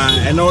ayedem pa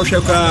ena wo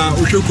hwe kwa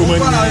wo hwe koma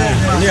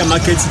ni ya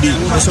market day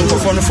so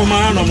nkofo no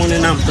foma no mo ne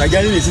nam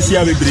pragia ne sisi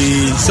ya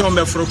bebre se on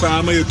be foro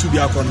kwa ma yetu bi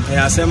akon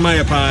ya asema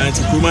ya pa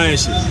ti koma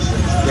ehye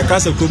ya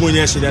kasa koma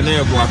nye ehye na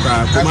ye bo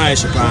akwa koma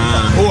ehye pa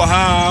o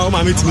ha o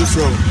ma metimi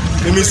from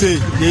let me say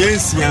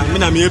yensia me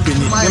na me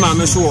epeni me ma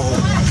me so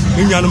ho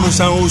nnyanu mu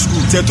san old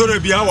school tetore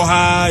bia wo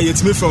ha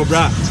yetimi from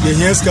bra ye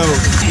hienska o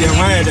ye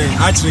hwan den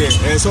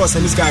atre so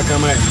saniska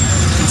akama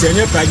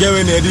tenye pragia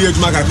we na edi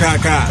adwuma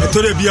kakaka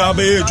tetore bia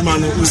obaye adwuma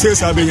no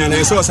usesa benya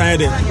na so san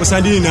den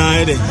usandi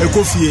na ede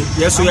ekofie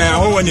yeso ya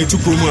ho na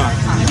etukomu a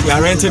ya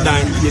rented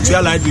down yetu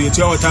ya library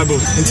yetu ya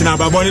waterbo ntina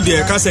babon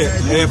de ka se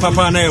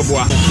papa na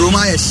yeboa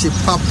roma ye shi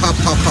papa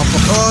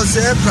o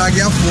se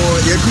pragia for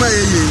yeduma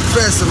ye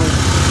first no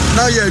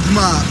na ye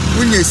adwuma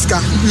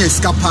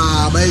unyeska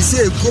pa ba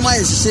se koma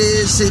ye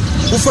she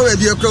ufa we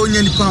bia kra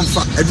onya nipa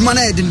mfa adwuma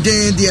na ye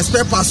den the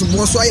spare parts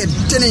bo so aye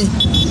dene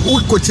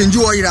u ko change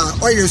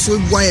oil so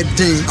gwa ye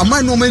den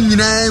ama no ma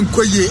nyina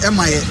enkoye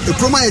ema ye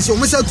koma ye se o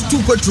mesa tutu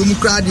patrum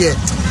kra de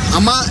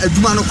ama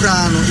adwuma no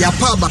kra no ya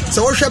pa ba se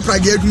wo hwe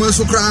pragia adwuma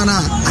so kra na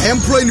I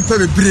employ ni pa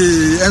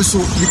bebre enso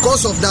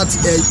because of that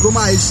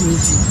koma ye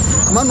siniti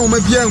ama no ma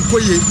bia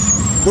enkoye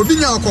obi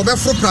nya akobe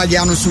fro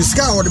pragia no so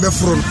sika wo de be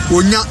fro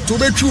onya to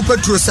be twu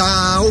petrol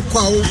sa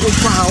okwa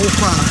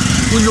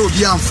unyo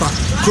obi amfa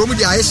krom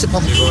dia ye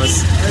shepa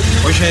because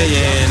o hwe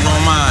ye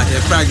normal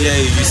e pragia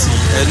e yusi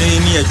ene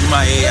ni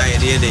adwuma ye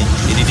ayede de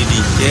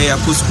ye ya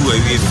ko school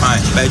awie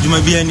fine ba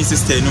adwuma bi ani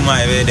sister enu ma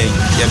ye de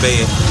ye be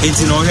ye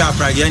enti no hwe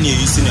pragia ni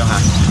yusi no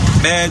ha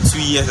be 2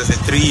 years as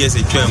 3 years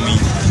e twa mi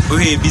o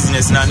hwe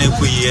business na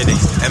ko ye de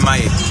e ma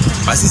ye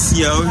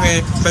asisi ya o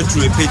hwe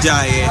petrol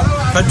peja ye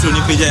petrol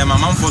ni peja ye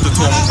mama mfo to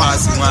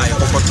pass mu aye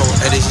kokoto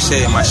e de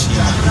hye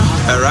machine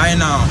right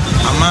now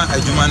ama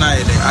adwuma na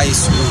ye de I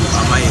school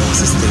ama ye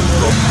system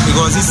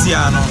because this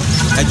year no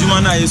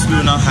adwuma na ye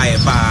school na high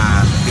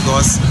ba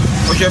because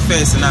o hwe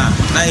first na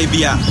e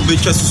bia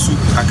obetwa susu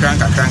akran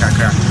ba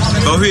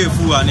hwe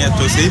fu a na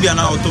to se bia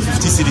na auto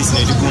 50 series na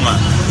eduguma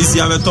this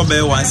year be to be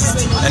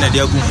 160 na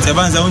de agum se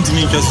banza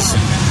untimi ntwa susu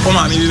o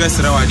ma me bi be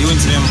sere wa de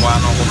untimi mboa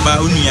no ko ba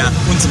onua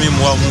untimi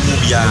mboa mu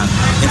bia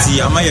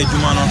enti ama ye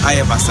adwuma no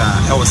aye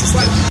basa e wo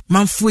system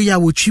manfo ya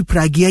wotwi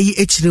pragia yi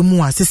ekire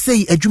mu a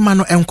sesei adwuma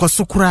no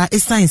enkoso kora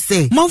esan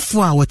se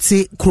manfo a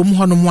wote krom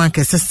ho no mu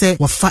ankese se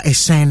wofa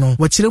ehyen no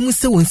wakire mu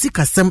se wonsi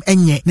kasem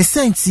enye ne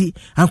senti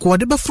anko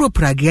wode befro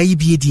pragia yi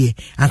biedie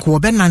anko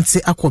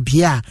wobenante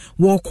akobia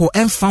woko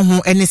emfa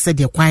ho ene se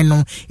de kwan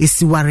no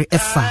esiware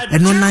efa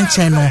eno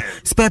nanchen no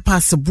spare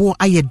parts bo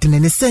ayedene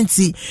ne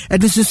senti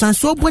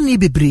edususanso oboni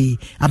bebre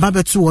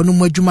ababeto wono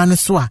mu adwuma no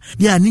so a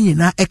bia ne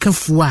nyina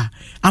ekafu a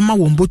ama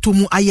womboto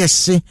mu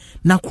ayehye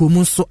na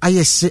kromu so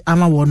ayehye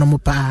ama wono mu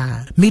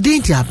pa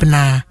midinti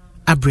abna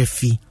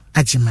abrefi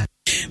ajima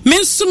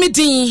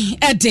Mensumidin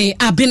ede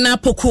abina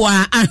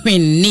pokoa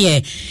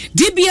ahwenneɛ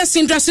DBS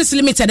Industries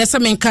Limited esa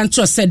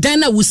menkanto se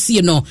dana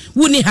wusie no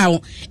wuni haw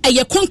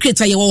eye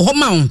concrete ye wo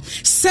homa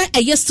se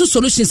eye steel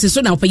solutions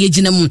so na opa ye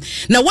gina mu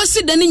na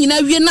wasi dane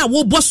nyina wie na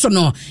wo boso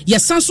no ye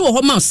sanso wo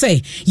homa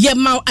se ye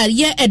ma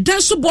aye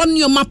edan so bo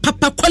nneoma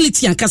papa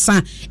quality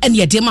ankasa ene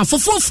ye de ma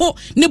fofofo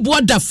ne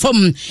boda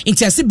fam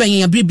intiase ben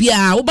ya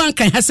bibia wo ban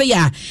kan ha se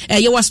ya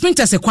ye was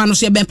sprinter se kwano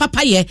so ye ben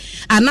papa ye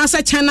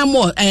anasa china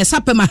mo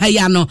sapema ha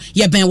ya no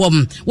ye ben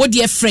wom wo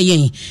de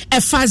efreyen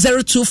efa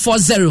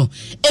 0240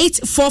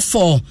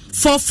 844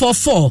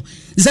 444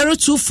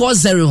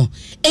 0240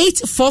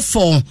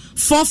 844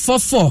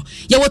 444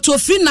 ya wato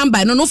free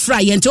number no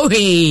fra ye nto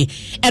he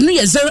eno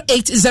ye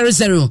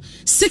 0800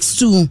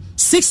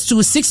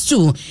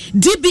 626262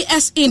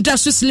 DBS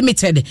Industries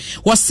Limited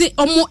wase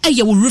omo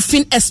eye wo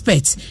roofing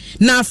expert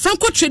na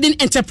Franco Trading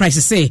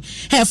Enterprises say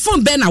he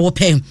phone ben na wo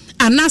pe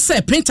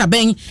anase printer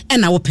ben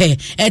na wo pe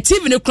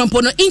TV no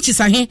krompo no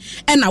inches ahe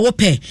na wo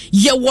pe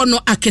ye wo no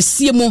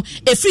akesie mu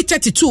efi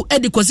 32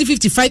 edikosi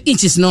 55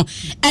 inches no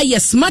eye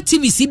smart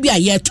TV CB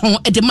aye ton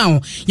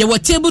edema ye wo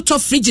table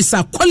top fridges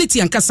a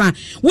quality ankasa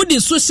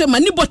wodi so se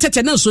mani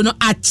botete na so no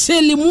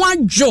acheli mu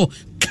adwo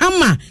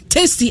kama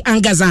tasty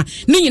angaza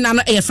ni nyina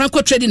no e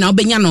Franco Trading na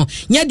obenya no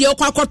nya de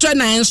okwakoto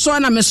na enso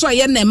na meso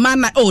ye na ma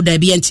na o da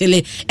bi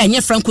enchele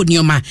enye Franco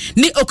nioma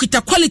ni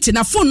okuta quality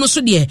na phone no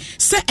so de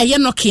se eye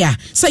Nokia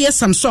se ye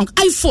Samsung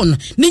iPhone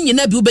ni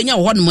nyina bi obenya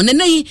wo no ne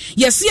nei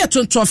ye se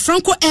tonto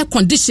Franco air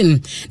condition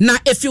na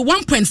efi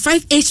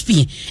 1.5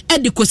 HP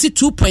edikosi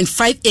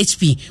 2.5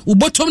 HP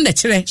ubotom na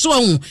kire so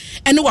hu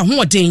ene wa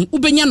hoden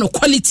obenya no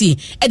quality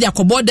e de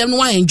akobo dem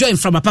no enjoy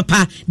from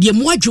papa de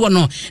mu adwo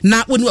no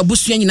na woni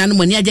abusua nyina no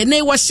mani aje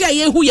nei wahye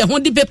yehu ye ho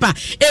di paper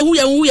ehu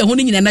ye ho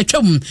ni nyina na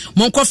twam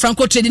monko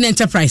Franco Trading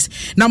Enterprise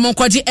na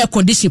monko di air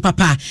condition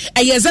papa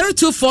eye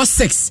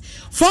 0246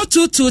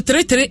 422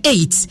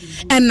 338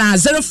 and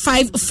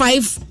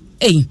 0554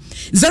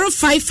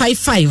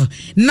 0555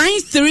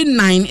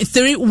 939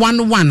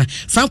 311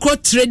 Franco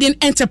Trading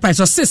Enterprise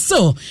or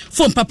so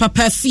phone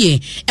papa fie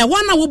e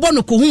wana wo bo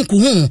no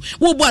kuhun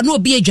wo bo na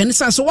obi adwane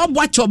san so wo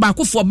bo acho ba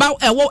kofo ba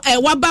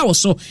wa ba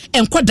so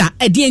enkoda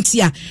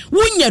edientia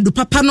wonya du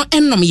papa no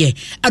ennom ye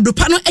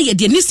adupa no eye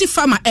de nisi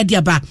farmer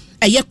ediaba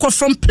eye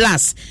from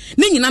plus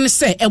ne nyina ne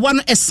se ewa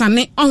no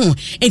esane ohun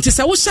enti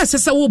se wo hya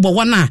se wo bo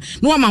wona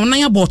na wa ma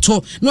wonan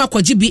aboto na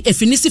akwaji bi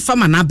efinisi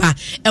farmer na ba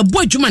ebo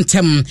adwuma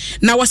ntem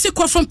na wase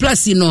from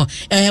plus no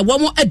wo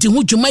mo adi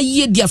ho dwuma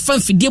yie dia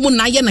famfidie mu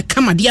na ye ne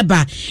kamade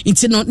ba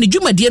enti no ne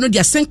dwumadie no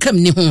dia senkam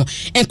ne ho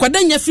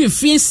enkwada nya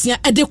finfinsia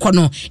ede kɔ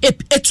no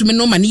etumi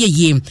no ma ne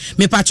yie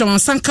me pa cho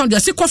sanka dia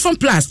se from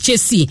plus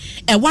chesi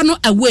ewa no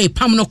away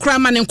pam no kra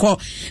ma ne nkɔ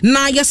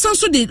na ye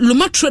sanso de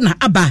lumatro na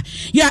aba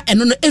ya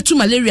eno no etu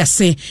malaria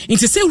se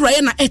nti se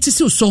wuraye na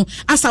etisi so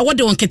asa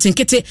wode won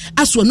ketenkete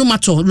aso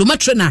numato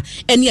lumatre na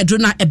eni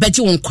adrona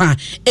ebeji won kwa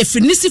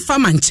efinisi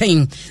farmer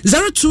chain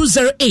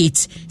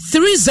 0208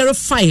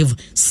 305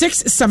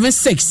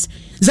 676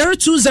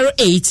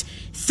 0208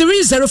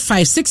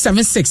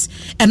 305-676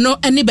 eno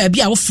eni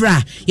baby a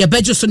ofra ya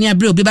bejo so ne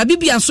abre obi baby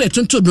bia so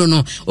etontodo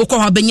no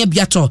okwa benya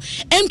biato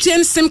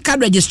MTN sim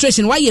card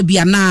registration why ye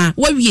bia na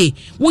wawie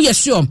wo ye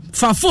sure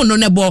fa phone no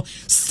nebo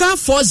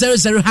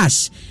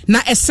 *400#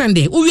 na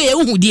esende uwie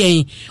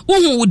uhudie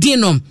uhudi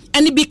no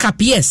eni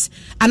backup yes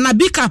ana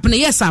backup na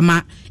yes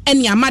ama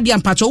eni amade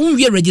ampacho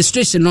unwie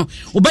registration no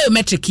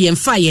biometric ye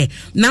mfaye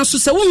nanso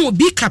se wo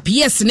backup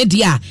yes ne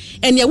dia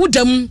eni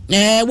awudam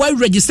wa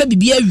register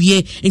bibia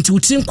wie enti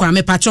wutin kwa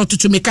me pacho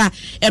tutumeka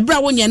ebra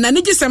wonya na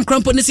ne gisem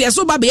crampo ne se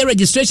so ba be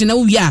registration na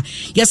wie a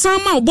yesan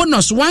ma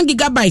bonus 1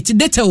 GB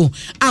data o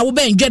a wo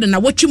ben dwede na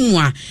watwimu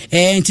a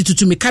enti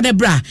tutumeka de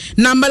bra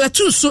na mbala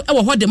 2 so e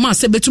wo hode ma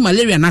se betu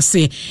malaria na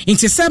se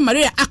enti se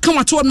malaria aka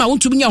wato ma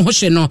wontumi nya ho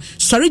hye no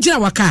sori gina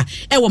waka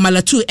e wo mala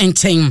 2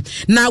 enten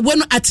na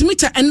wonu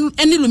atimita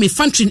eni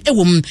lumifantrin e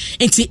wo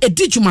enti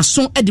edijuma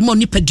so e de mo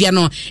nipadua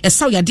no e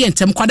saw ya de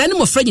entem kwada ne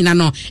mo fra nyina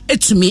no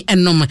etumi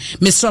enom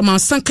mesoma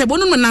sanka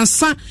bonu no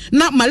nansa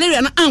na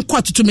malaria na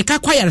ankwa tutumika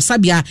kwa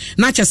yaresabia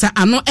na kyesa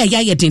ano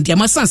eya ye dendia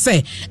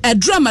masanse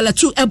edura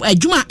malatu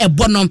adwuma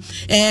ebo no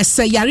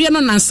se yare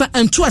no nansa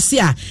antu ase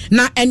a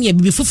na ene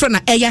bibi fufura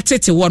na eya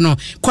tete wo no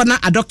kona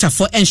a doctor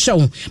for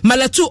enshow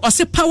malatu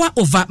ose power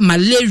over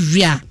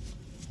malaria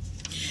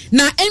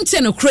na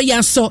MTN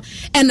okroya so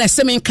ena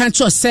semen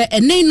kancho se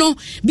enen no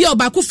bi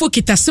obakufo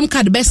kita sim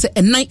card be se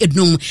enan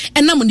edum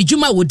enam ni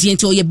djuma wodi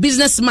enti oye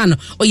businessman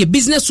oye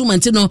businesswoman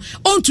ti no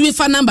ontu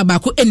fa number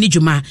bako eni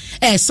djuma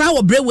sa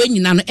wo brewe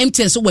nyina no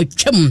MTN so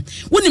watwam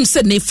wonim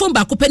se na phone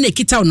bako pe na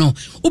kita no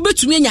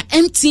ubetumi anya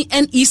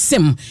MTN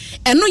eSIM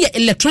eno ye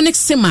electronic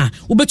sim a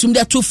ubetumi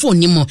da to phone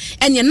ni mo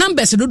enye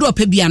numbers dodo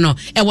opa bia no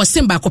e wo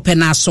sim bako pe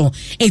na so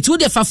enti wo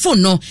de fa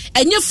phone no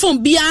enye phone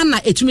bia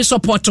na etumi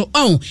support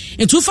on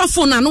enti wo fa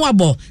phone na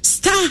wabo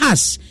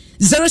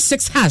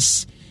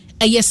 *#06#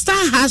 eye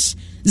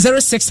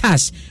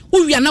 *#06#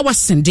 uwi na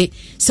wasende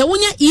se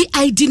wonya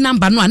EID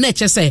number no na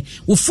eche se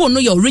wo phone no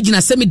your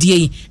original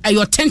semedie ay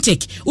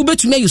authentic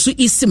ubetumi use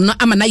eSIM no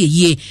ama na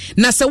ye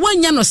na se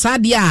wonya no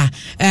saade a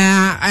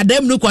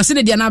adam no kwase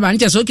ne dia na ba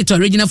nche se okito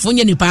original phone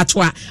nya ni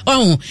patwa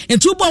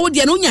entu bo wo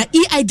dia no nya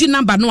EID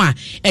number no a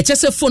eche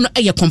se phone no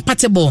eye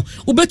compatible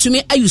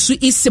ubetumi use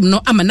eSIM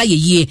no ama na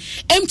ye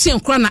MTN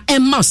kra na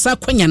emma sa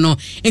kwanya no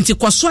enti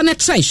kwaso na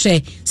try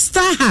hwe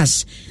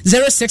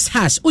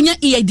 *06# unya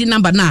EID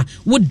number na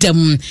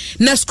wodam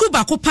na school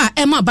ba ko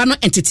Emma Bano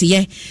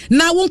entity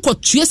na wonko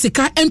tue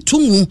sika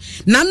entungu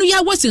na no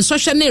ya wasin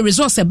social na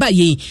resource ba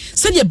yi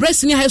said ye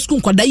breast ni high school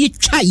nkoda yi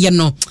twa ye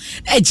no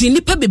eji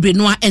nipa bebre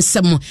no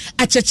ensem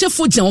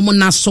achechefo gye wo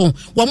na so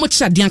wo mo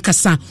kyade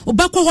ankasa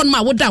obakọ ho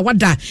ma woda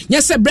wada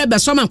nya se brebe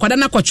so ma nkoda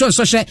na kọtwe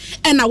social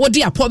na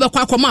wodi apo bekọ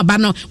akọma aba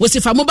no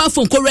wosifa mobile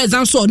phone ko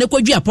reason so ne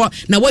kwadwi apo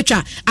na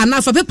watwa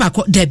anafa paper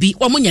ko dabi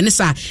wo mo nyane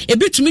sa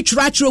ebitumi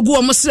twira twiro gu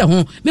wo mo sre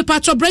ho me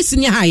patcho breast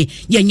ni high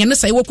ye nyane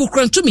sa wo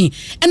kokrontumi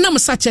enam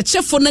sa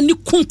chechefo na ni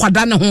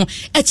kunkwada ne ho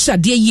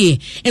ekyade ye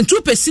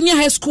entrope senior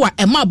high school a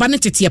ema aba ne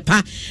tete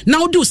pa na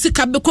wode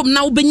usika bekom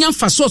na wobenya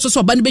mfaso so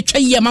aba ne betwa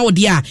ye ma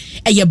wode a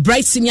eye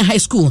bright senior high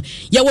school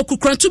ya wo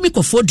kokrontumi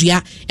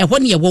kofodua ehwo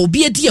ne ye wo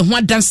obi edi ye ho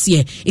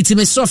adanse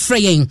itime so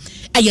freyen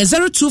eye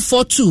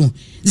 0242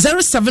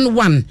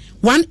 071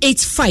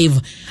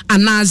 185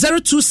 and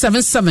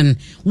 0277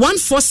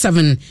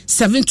 147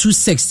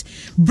 726.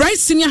 Bright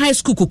Senior High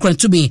School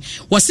Kukrantumi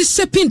was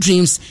shaping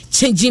dreams,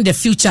 changing the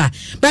future.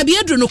 Baby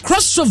Adreno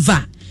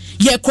crossover.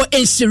 Yeko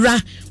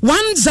Ensira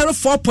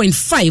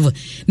 104.5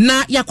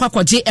 na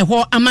yakwakwaje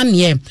eho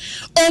amanye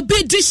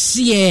obi this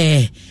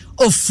year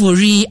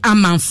ofuri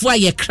amanfo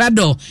aye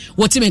krado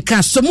wotime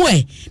ka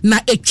somwe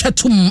na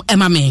etwatum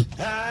emame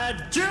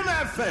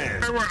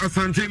ewa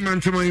asante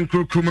mantimo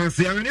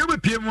inkrokromansi ya ne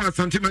obepie mu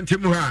asante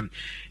mantimo ha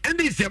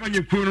ende isi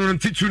amanye kunu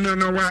ntitu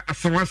na wa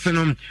asawase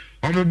no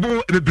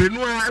omobo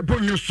bebrenu a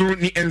bonyo so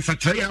ni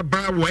ensakyere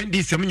aba wo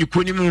NDC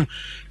amanyuko ni mu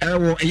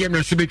wo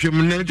eyemra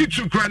sebetwem na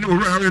titu kra na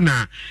owura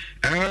na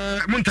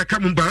Muntaka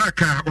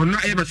Mubaraka ono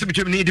eyemra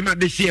sebetwem ni di ma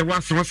de hie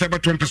waso waso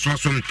abato mpeso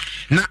so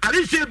na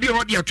alihie bi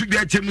odi atobi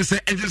akyem se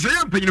ensese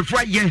ya mpanyinfo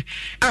aye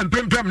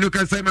ampempem no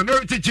kan say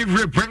minority chief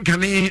rep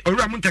Rankane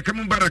owura Muntaka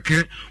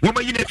Mubaraka wo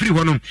ma yina firi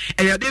hono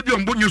eyade bi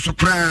ombonyo so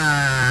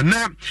kra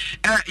na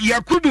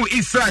Yakubu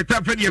Isa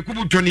tapen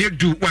Yakubu Tony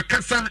Edu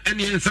wakasa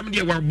ene ensam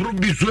de wa bro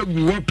bi so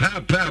agu wo pa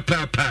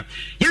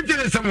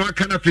yɛntere sɛ mo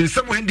aka na fe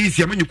sɛ mo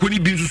NDC amanyuko ni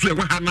bi nso so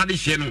ɛwɔ ha na de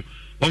hye no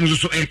wɔn nso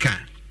so ɛka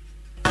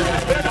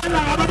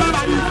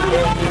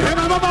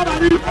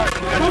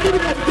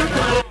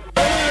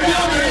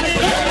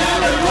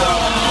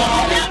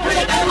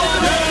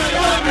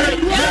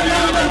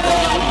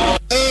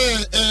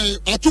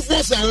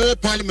atufo sa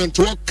parliament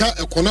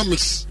wɔka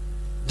economics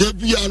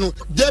debia no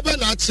debe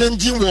na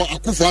change wɔ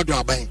akufo ado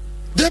aban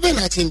debe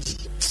na change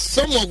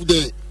some of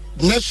the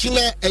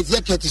national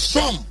executive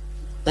some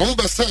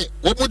say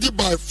what would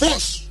by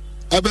force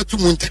abetu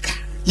Muntaka.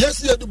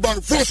 Yes, you do by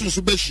force in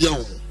Subeshia.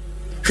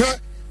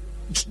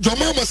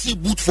 Jomama see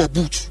boot for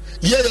boot.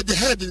 Yeah, the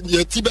head in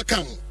the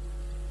Tibekan.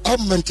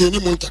 I'm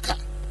maintaining Muntaka.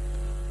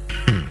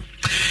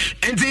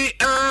 And the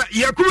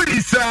Yakubu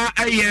is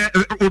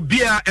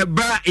Obia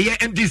Eba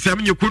NDC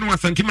amanyuko no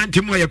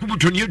asantimante mu Yakubu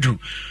Tony Edu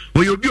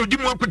wo yobi odi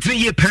mu akotire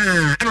ye pa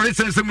and on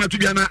sense mu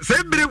atudua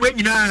say bere we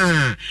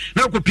nyina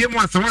na kopie mu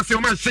asanwase o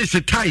ma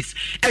hye ties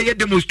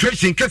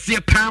demonstration kase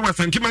pa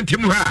asantimante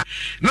mu ha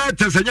na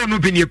tasanya no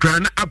benie kra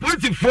na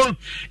apolitifo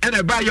and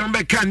eba yo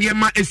mbeka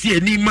niema esi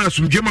ani ma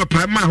sumdwema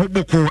pa ma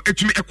hoboko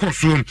etumi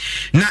ekoso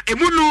na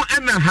emu no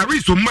na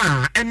Hariso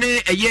ma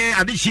ene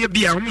adehie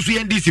bia wo so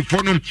NDC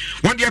fo no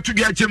wonde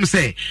atudua chem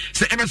say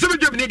emesebe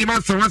dwom ne di ma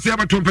asanwase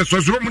abato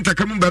mpeso so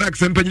Muntaka Mubarak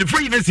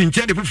sempanyifo yi na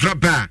sinkyende fufura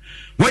ba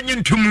wanyi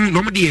ntum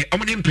no mde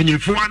omde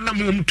mpanyifo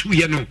anam omtu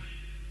ye no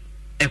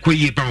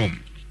ekoyi baom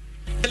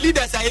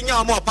leaders are in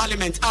our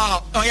parliament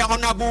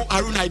honorable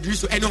Aruna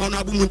Idrisu and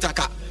honorable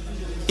Muntaka.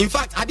 In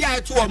fact ade I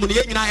to omo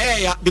ye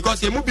nyina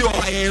because ye mu bi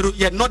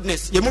ye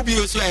nodness ye mu bi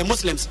so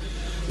Muslims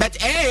but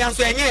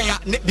so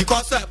enye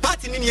because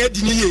party ni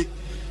edi ni ye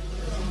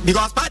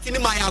because party ni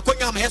ma ya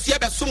akonya ma yeso ye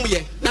besom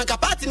ye na nka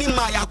party ni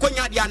ma ya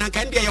akonya dia na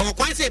nka ndie ye ho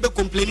kwan say be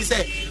complain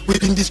say we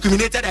been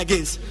discriminated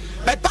against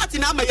but party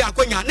na ma ya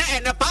akonya na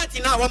ene party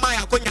na wo ma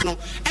ya akonya no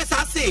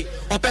esa say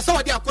o pese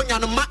wo dia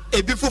akonya no ma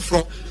ebi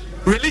foforo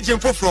religion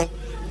foforo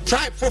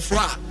tribe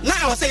foforo na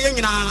I was say ye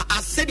nyina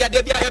ase dia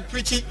de bia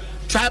preach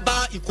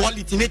tribal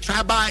equality ni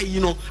tribal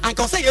and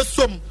can say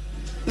yesom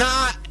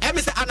na e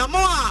me say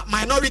anamo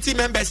minority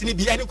members ni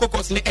bi any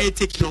caucus ni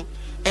take no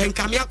en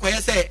kamia koye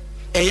say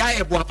eya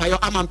eboapayo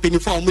ama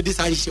mpenifo a mu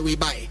decide we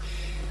buy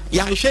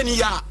ya nhwani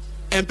ya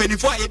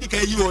mpenifo a yedi ka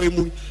yi o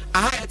emu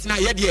aha etina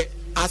ye de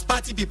as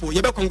party people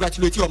you be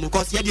congratulate you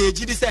because ye de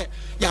ejidi say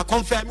ya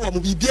confirm o mu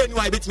bibia ni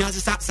wa betimi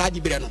asesa sa di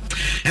bre no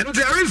and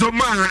there is a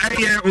man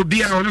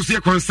obi a ono say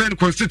concern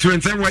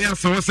constituents and why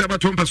so say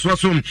about mpaso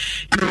so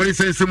and when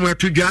say some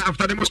atudwa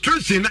after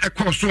demonstration e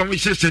course so we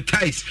share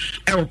ties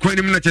e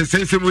kwanim na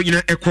chensen sem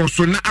nyina e course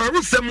na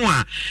awosem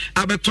a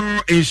abeto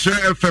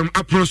Insure FM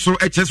aproso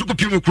e chesu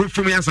kopim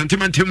okrofom ya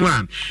santimantem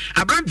a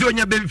abanti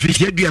onya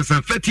benfi aduasa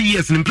 30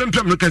 years ni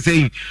mplempem no ka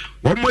say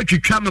wo mo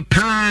atwitwa me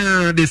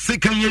pa the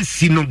second year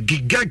sino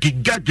giga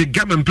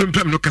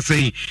mplempem no ka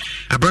say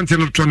abanti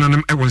no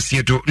tonanam e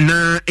wonsieto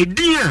na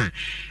edia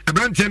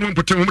abanti no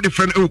mpotem mo de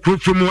friend e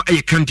okrofom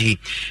e kandi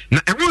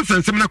na e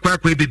wonsansem na kwa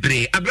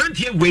bebre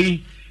abanti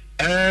wei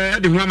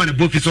the woman of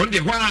both is on the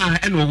one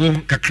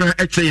and kakra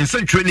eche yen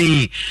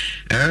sentweni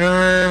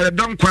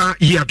donkwa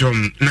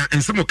yadom na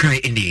ensemo kan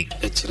indi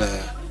echira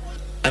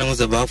ana mo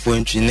zaba fo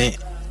ntwi ne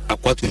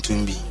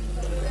akwatuntun bi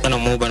ana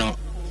mo ba na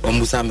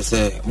omusa me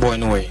say boy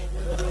no way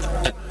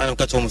ana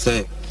ka to mo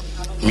say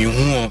mi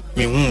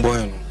hu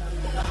boy no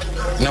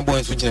na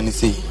boy so gina ni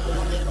say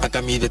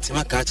aka mi de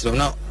tima ka chiro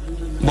na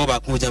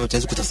boba ku jam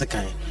tensu kuta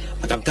sekan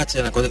aka ka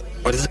chiro na ko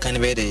o de sekan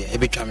be de e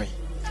betwa me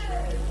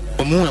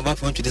omu na ba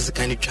fo ntwi de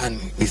sekan twan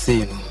ni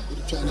say no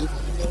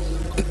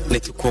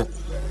leti ko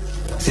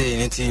say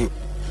neti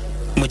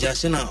mo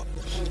jashe na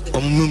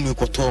omu mi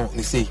ko to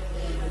ni say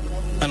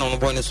ana no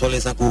boy ni so le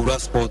sa ko ura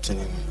sport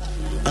ni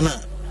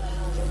ana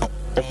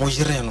omo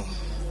jire no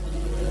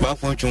ba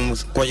fo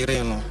ntwi ko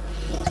jire no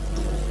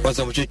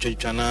wasa mo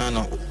twa na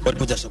no o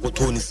mo jashe ko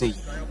to ni say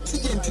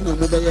sigenti no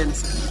mo ba ya ni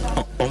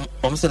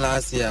say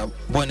last year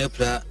boy na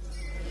pra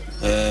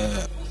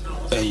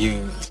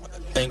you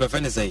ain't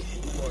friend say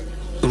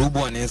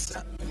rubo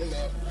anensa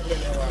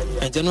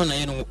and no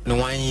na no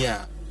 1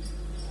 year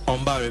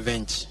on bar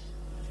revenge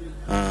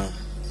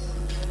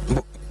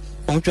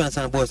on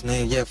try boss na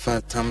year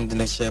for time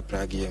the share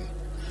Prague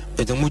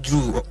it mo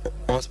drew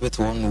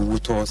hospital on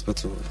Wuto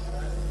hospital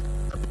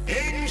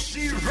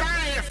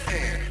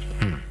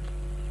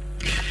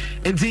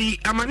and the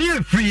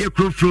amania free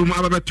from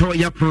abato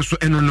ya proso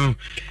enono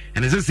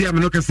and as I say I'm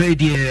not gonna say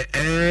dear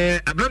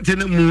abrante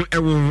na mu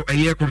ewo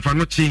eye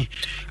konfanochi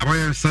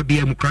abaya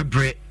sabia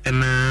mukrabre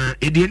na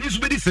ediani so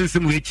bedi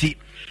sensem wechi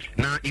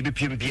na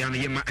ebepiem bia na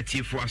yema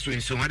atiefo aso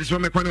nso ade so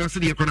mekwa na wase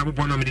de yekona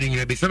bobo na mede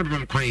nyina be sana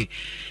bem kwan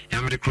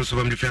ya mede cross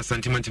over mde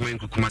sentiment man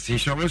kuma sin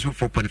show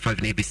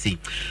 4.5 na ABC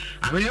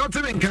amene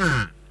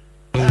otemenka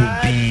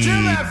obi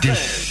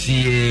this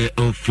year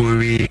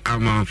ofori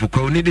ama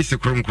fukọ ni de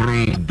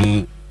sekronkron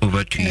bu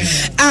over to you.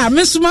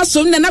 Mesuma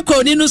som na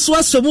kwoni no so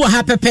asom wo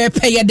ha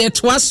pepepe ye de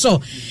to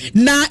aso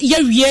na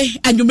yewie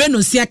anwumre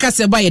no sia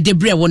kase ba ye de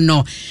bre wo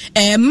no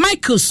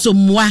Michael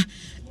Somwa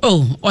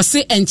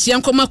ose enchia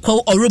nkoma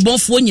kwa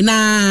orobonfo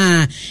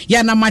nyina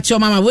ya na macho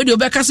mama we de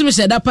obeka se me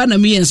sheda pa na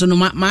me yenso no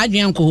ma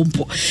adwen nko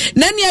mpo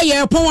na ne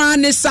ye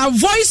pon ne sa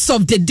voice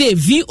of the day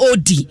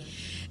VOD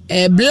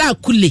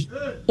Black Kule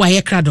wa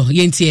ye krado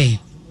yentie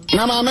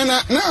na mama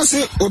na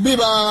se obi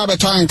ba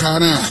betan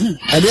kana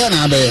e bia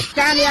na be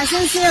kan ya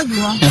sense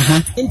eguo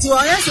nti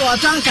o yeso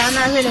otan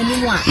kana hwe na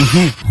nimu a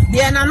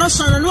bia na no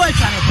so no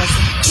atwa ne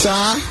koso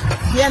sa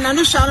bia na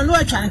no sha no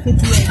atwa ne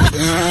ketu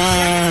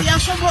ya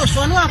so bo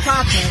so no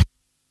apapa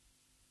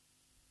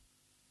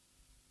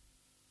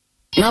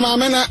na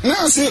mama na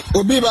se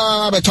obi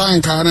ba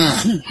betan kana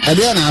e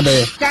bia na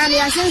be kan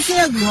ya sense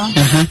eguo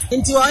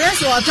nti o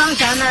yeso otan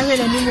kana hwe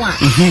na nimu a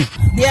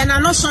bia na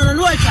no so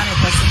no atwa ne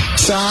koso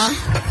sa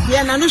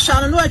bia na no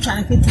sha no atwa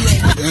ne ketu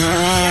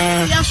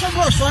ya so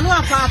bo so no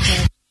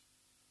apapa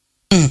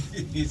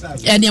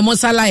ene mo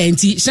sala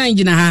enti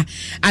shanjina ha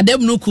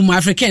adem no kum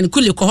African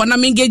kule ko na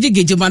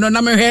mengeje ma no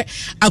na mehwe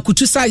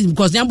akutu size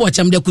because nyambo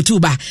cham de kutu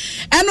ba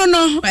eno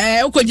no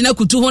okogina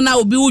kutu ho na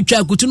obi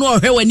utwa kutu no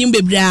ohwe wani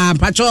mbebra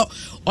pacho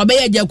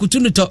obeye ja kutu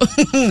no to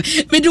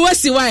medi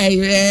wasi wa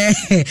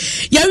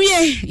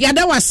yawie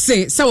yada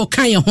wase se wo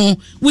kan ye ho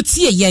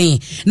wutie yen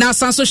na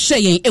asanso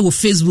hwe yen e wo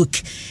Facebook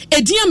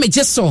edian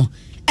meje so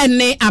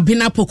ene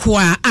abena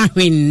pokoa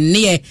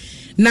ahwenne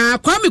na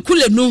Kwame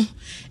Kule no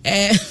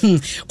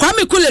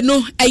Kwame Kule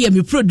no eye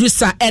me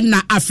producer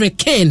na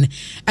African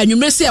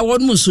anwumre se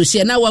awon mu so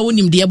hye na wa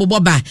wonim de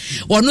boboba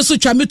wono so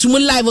twa metum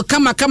live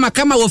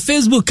kama wo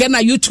Facebook na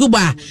YouTube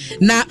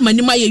na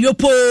manima ye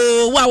yopo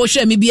wa wo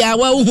hwe me bia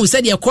wa hu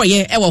se de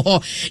koye e wo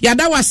ho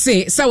yada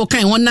wase se wo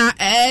kan wona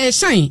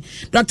shine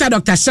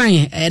Dr.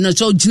 Shine no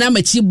so gina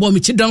machi bo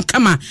mi chi don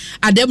kama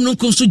adem no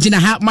kun so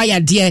gina ha maya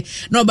de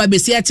na oba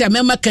besi ati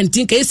amema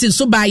kantin ka esi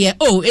so ba ye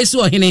esi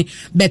ohene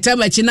beta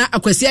machi na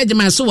akwasi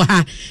agema so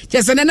ha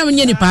chese na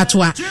mnye ni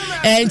patwa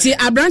enti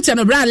abrante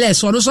no bra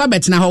less wono so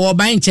betina ho wo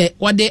ban che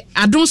wode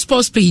Adon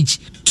Sports page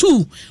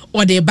 2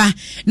 wode ba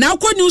na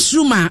akọ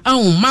newsroom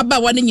maba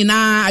wone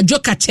nyina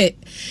adwokate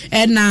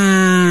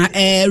na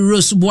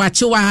Rose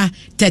Boachewa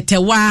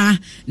tetewa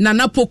na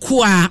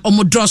napokua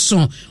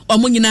omodroso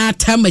omunyina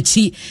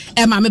tamachi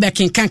ma me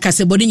bekenkan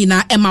kasebodi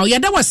nyina ma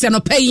yada wase no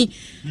pai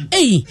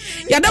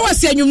yada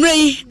wase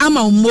anwumrei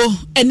ama ummo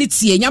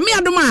anitie nyame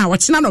adom a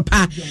wotena no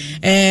pa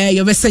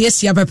yobese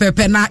yesia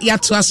pepepe na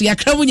yato aso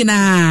yakramu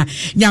nyina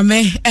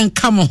nyame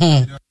enkamo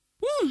ho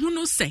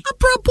hunu se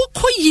abrabo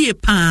koyie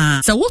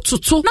pa sa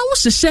wototo na wo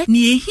hyehyɛ ne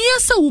ehia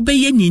sa wo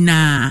beye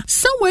nyina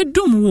sa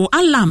wedum wo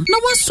alarm na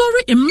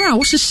wasori emra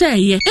wo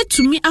hyehyɛ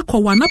etumi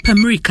akɔwa na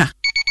America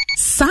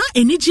sa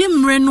enije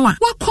mre no a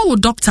wakɔ wo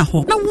doctor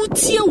ho na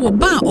wotie wo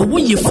ba owo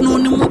yefunu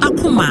ne mu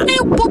akoma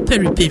ebo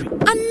periperi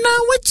ana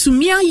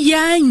wetumi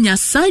aya nya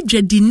sa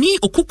dwadini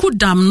okuku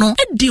dam no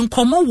edi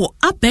nkomo wo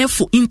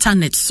abefo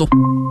internet so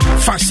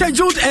fa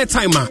scheduled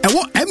airtime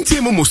ewo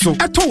MTN mo so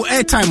eto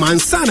airtime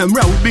ansa na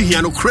mra wo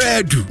behia no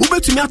kradu wo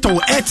betumi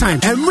ato airtime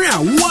emra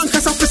wo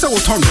ankasa pese wo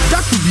ton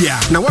that bia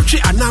na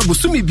wotwe anago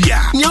sumi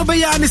bia nya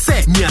obeya ne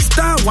se nya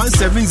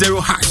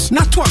 *170#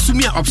 na to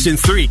asumi option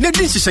 3 na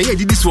din hyehyɛ ye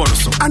didi so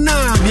so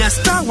ana mia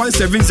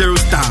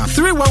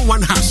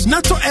 *170*311#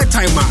 na to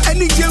airtime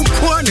any gem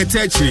ko na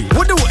techi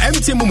wo de wo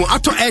MTN mo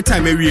ato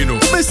airtime awie no wo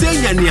bese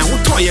nya ne a wo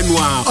to ye no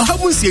a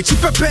ohamunsi echi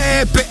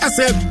pepepe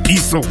asa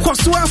biso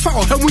koso afa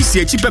ohamunsi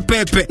echi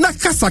pepepe na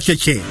kasa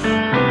keke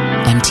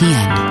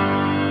MTN.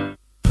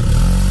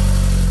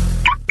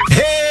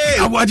 Hey,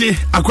 awaje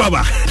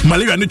akwaba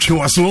malaria ne twe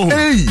waso ho.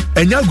 Hey,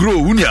 enya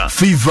grow wunia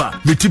fever,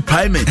 meti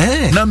payment.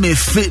 Na me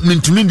fe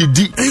mentumi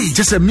ndidi.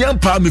 Jese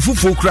miampa me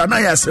fufu kura na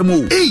ya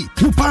asemo. Hey,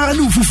 wo pa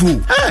na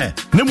fufu.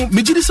 Na mo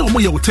megidi se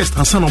omo ye wo test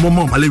ansa na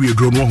omo malaria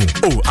dro no ho.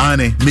 Oh,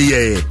 ane me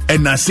ye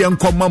enase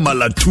nkoma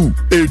malatu.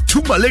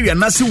 Etu malaria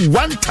na se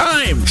one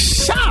time.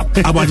 Sharp.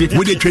 Awaje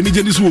we dey tweni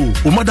je ni so.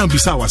 O madam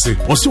bisa wase.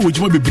 O se wo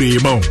jima bebre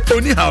ma o.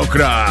 Oni ha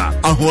okra.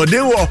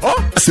 Ahode wo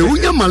ho. Se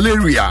unya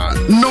malaria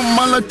no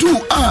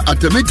malatu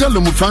Atemeta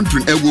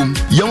Lomufantrin ewom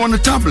yawon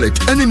tablet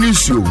ene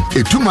nsuo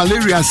etu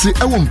malaria se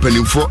ewom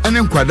panimfo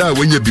ene nkwada a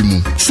wanya bi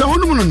mu se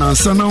wonum no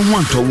nansa na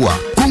wantowo a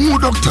konhu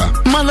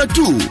doctor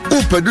malatu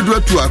upedudu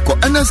atu akọ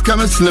NS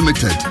Chemist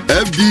Limited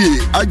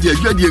FDA agye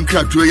adwadie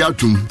nkratoe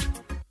yatum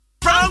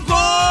Franco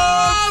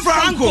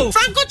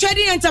Franco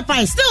Trading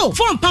Enterprise. Still,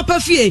 phone Papa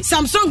Fie,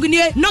 Samsung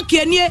nie,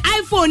 Nokia nie,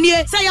 iPhone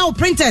nie, say your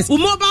printers,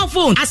 mobile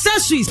phone,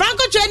 accessories.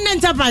 Franco Trading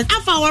Enterprise.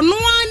 Afa our no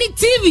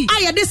TV.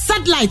 I this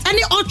satellite,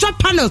 any ultra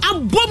panels.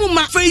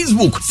 Abomuma.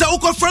 Facebook.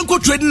 Sauko Franco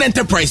Trading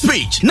Enterprise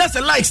page.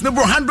 Nasa likes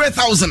number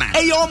 100,000.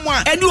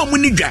 Ayomwa. Anyone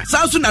muniga.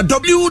 Samsung at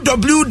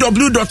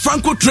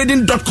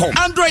www.francotrading.com.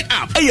 Android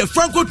app. Aye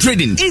Franco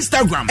Trading.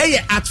 Instagram.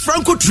 Aye at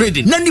Franco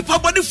Trading. Nani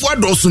pabadi fwa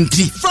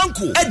dosunti.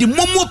 Franco. Edi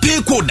momo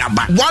pay code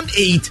number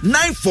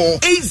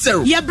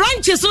 189480. Your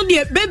branches on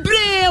the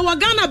Bebre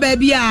Wagana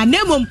baby.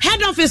 Nemo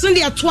head office on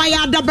the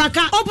Atwaya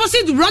Dabraka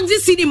opposite Roxy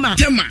Cinema.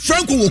 Tema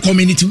Franco will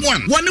Community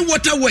 1. One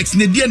waterworks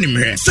ne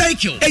dianimre.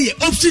 Cycle. Aye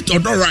opposite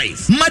Odor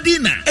Rise.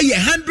 Madina. Aye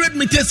 100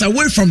 meters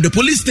away from the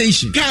police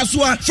station.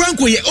 Kaswa.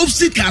 Franco ye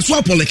opposite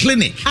Kaswa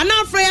Polyclinic. And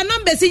now for your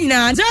number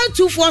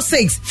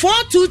 0246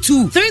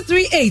 422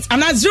 338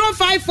 and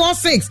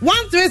 0546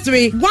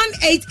 133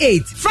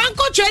 188.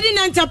 Franco Trading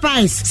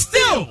Enterprise.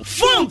 Still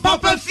phone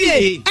Papa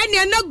Fie. And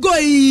you're not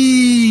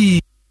going.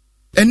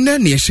 And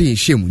then you say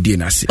shame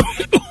dinasi.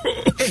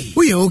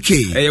 We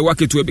okay. Hey,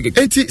 walk it to a big.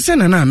 Eti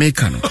send an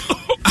American.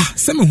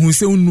 Some who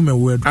say no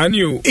word. And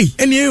you. Hey,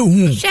 and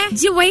you. Share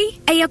Jiway,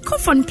 a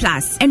coffin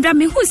plus, and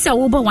Rami who saw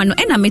over one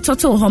and a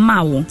metoto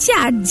homao.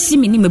 Chia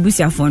Jimmy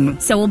Mebusia phone.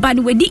 So, by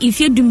the way, if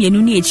you do me a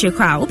new check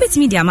crowd, open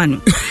me their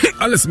man.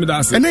 Alice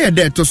Midas, and I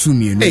dare to sue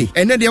me. Hey,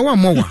 and then there one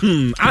more.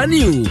 And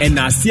you. And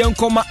I see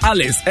Uncle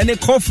Alice and a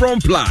coffin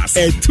plus.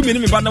 A 2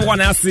 minute banner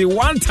one I see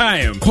one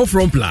time.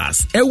 Coffin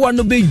plus. A one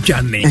no big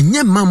journey. And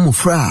your mamma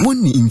fra.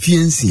 One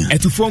influencia. A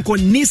to phone call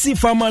Nisi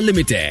Pharma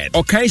Limited.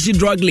 Or Kaishi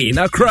Drug Lane,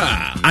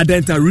 Accra.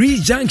 Adenta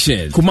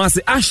Junction,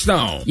 Kumasi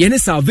Ashtown, Yene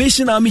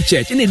Salvation Army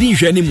Church in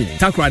Edinja Nimu,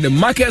 Takra the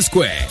Market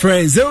Square,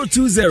 friend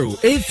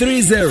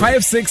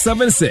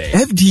 020-830-5676.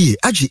 FDA,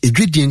 Aji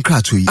Edridian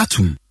Kratui,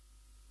 Atum.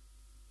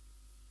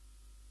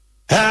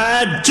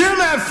 Jim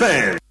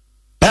FM.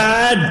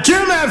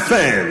 Jim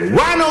FM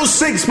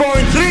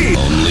 106.3.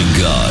 Only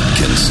God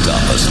can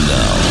stop us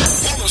now.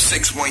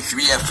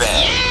 106.3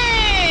 FM.